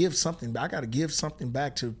 I got to give something. I got to give something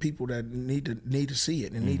back to people that need to see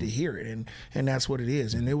it and need to hear it, and that's what it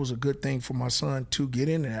is. And it was a good thing for my son to get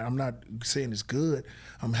in there. I'm not saying it's good.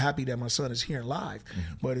 I'm happy that my son is here live,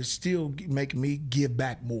 but it's still making me give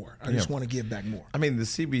back more. I just want to give back more. I mean, the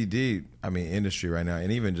CBD, industry right now,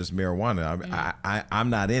 and even just marijuana. I'm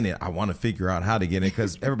not in it. I want to figure out how to get in it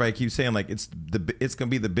because everybody keeps saying like it's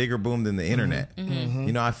gonna be the bigger boom than the internet.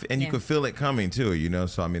 You can feel it coming too.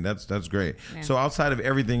 So I mean that's great. Yeah. So outside of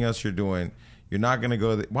everything else you're doing, you're not going to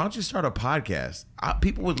go why don't you start a podcast?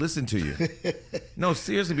 People would listen to you. No,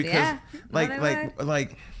 seriously, because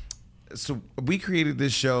so we created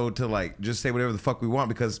this show to just say whatever the fuck we want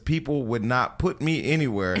because people would not put me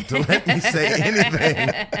anywhere to let me say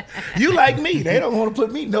anything. You like me. They don't want to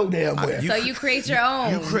put me no damn where. So you create your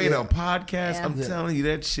own. You create a podcast. Yeah. I'm telling you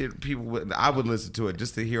that shit, I would listen to it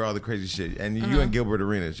just to hear all the crazy shit. And you and Gilbert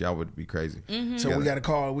Arenas, y'all would be crazy. So we got to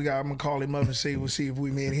call. I'm going to call him up and see if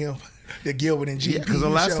we me and him. The Gilbert and GP. Because the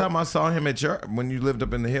last time I saw him at when you lived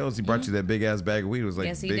up in the hills, he brought you that big ass bag of weed. It was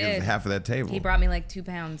like big as half of that table. He brought me like 2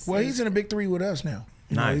 pounds. Well, he's in the Big Three with us now.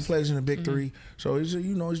 Nice. He plays in the Big Three, so he's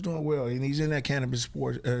doing well, and he's in that cannabis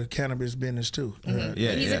business too.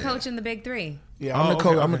 He's a coach in the Big Three. Yeah,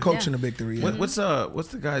 I'm the coach in the Big Three. Yeah. What's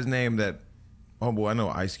the guy's name that? Oh boy, I know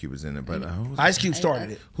Ice Cube is in it, but Ice Cube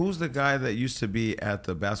started it. Who's the guy that used to be at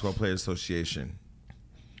the Basketball Players Association?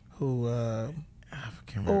 Who? I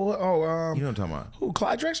can't remember. You know what I'm talking about? Who?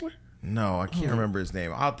 Clyde Drexler? No, I can't remember his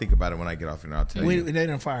name. I'll think about it when I get off here and I'll tell you. They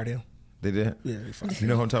didn't fire him. They did? Yeah, they fired him. You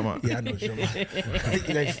know who I'm talking about? Yeah, I know what you're talking about.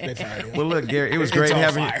 They fired him. Well, look, Gary, it was great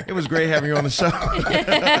having you on the show.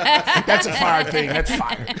 That's a fired thing. That's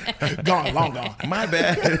fired. Gone, long gone. My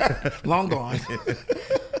bad. Long gone.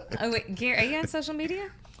 Oh wait, Gary, are you on social media?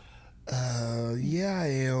 Yeah, I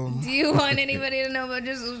am. Do you want anybody to know about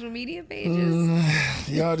your social media pages?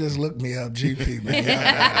 Y'all just look me up, GP,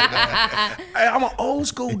 man. I'm an old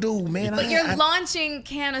school dude, man. But you're launching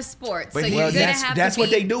Canna Sports, so But you're gonna have that's to what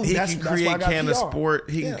be, they do. He That's can why I create got Canna PR. Sport.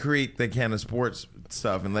 He Yeah. can create the Canna Sports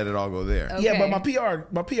stuff and let it all go there. Okay. Yeah, but my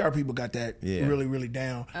PR people got that Yeah. really, really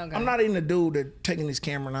down. Okay. I'm not even a dude that taking his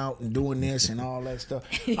camera out and doing this and all that stuff.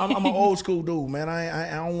 I'm an old school dude, man.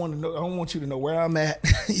 I don't want to know. I don't want you to know where I'm at.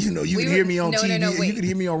 You know, you can hear me on TV. You can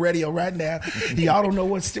hear me on radio right now. Y'all don't know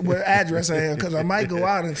what address I am because I might go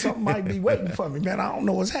out and something might be waiting for me, man. I don't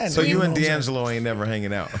know what's happening. So you and know what I'm saying? D'Angelo ain't never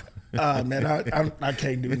hanging out. Man, I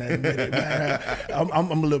can't do nothing with it, man. I'm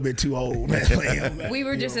a little bit too old, man. for him, man. We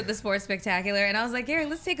were just at the Sports Spectacular, and I was like, Gary,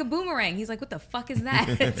 let's take a boomerang. He's like, what the fuck is that?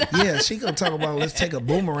 Yeah, she gonna talk about let's take a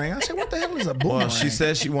boomerang. I said, what the hell is a boomerang? Well, she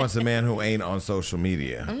says she wants a man who ain't on social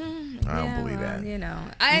media. I don't believe that. You know,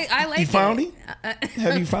 I like You found it. him?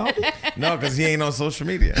 Have you found him? No, because he ain't on social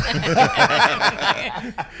media. Fuck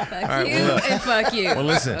you and fuck you. Well,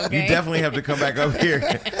 listen, okay? you definitely have to come back up here.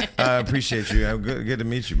 I appreciate you. Good to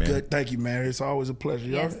meet you, man. Good, thank you, man. It's always a pleasure.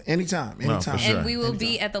 Yes. Anytime. No, for sure. And we will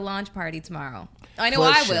be at the launch party tomorrow. I know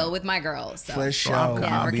I will with my girls. So. For sure.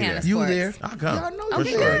 Yeah, I'll for be Canna there. You Sports. there? I'll come. Yeah, I know For you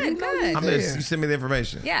sure. there. Good, You know good. you I'm there. there. You send me the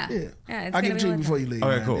information. Yeah. Yeah. It's I'll gonna give it be to you like before you leave.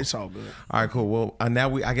 Okay, man. cool. It's all good. All right, cool. Well,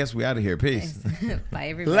 now I guess we out of here. Peace. Bye,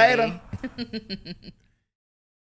 everybody. Later.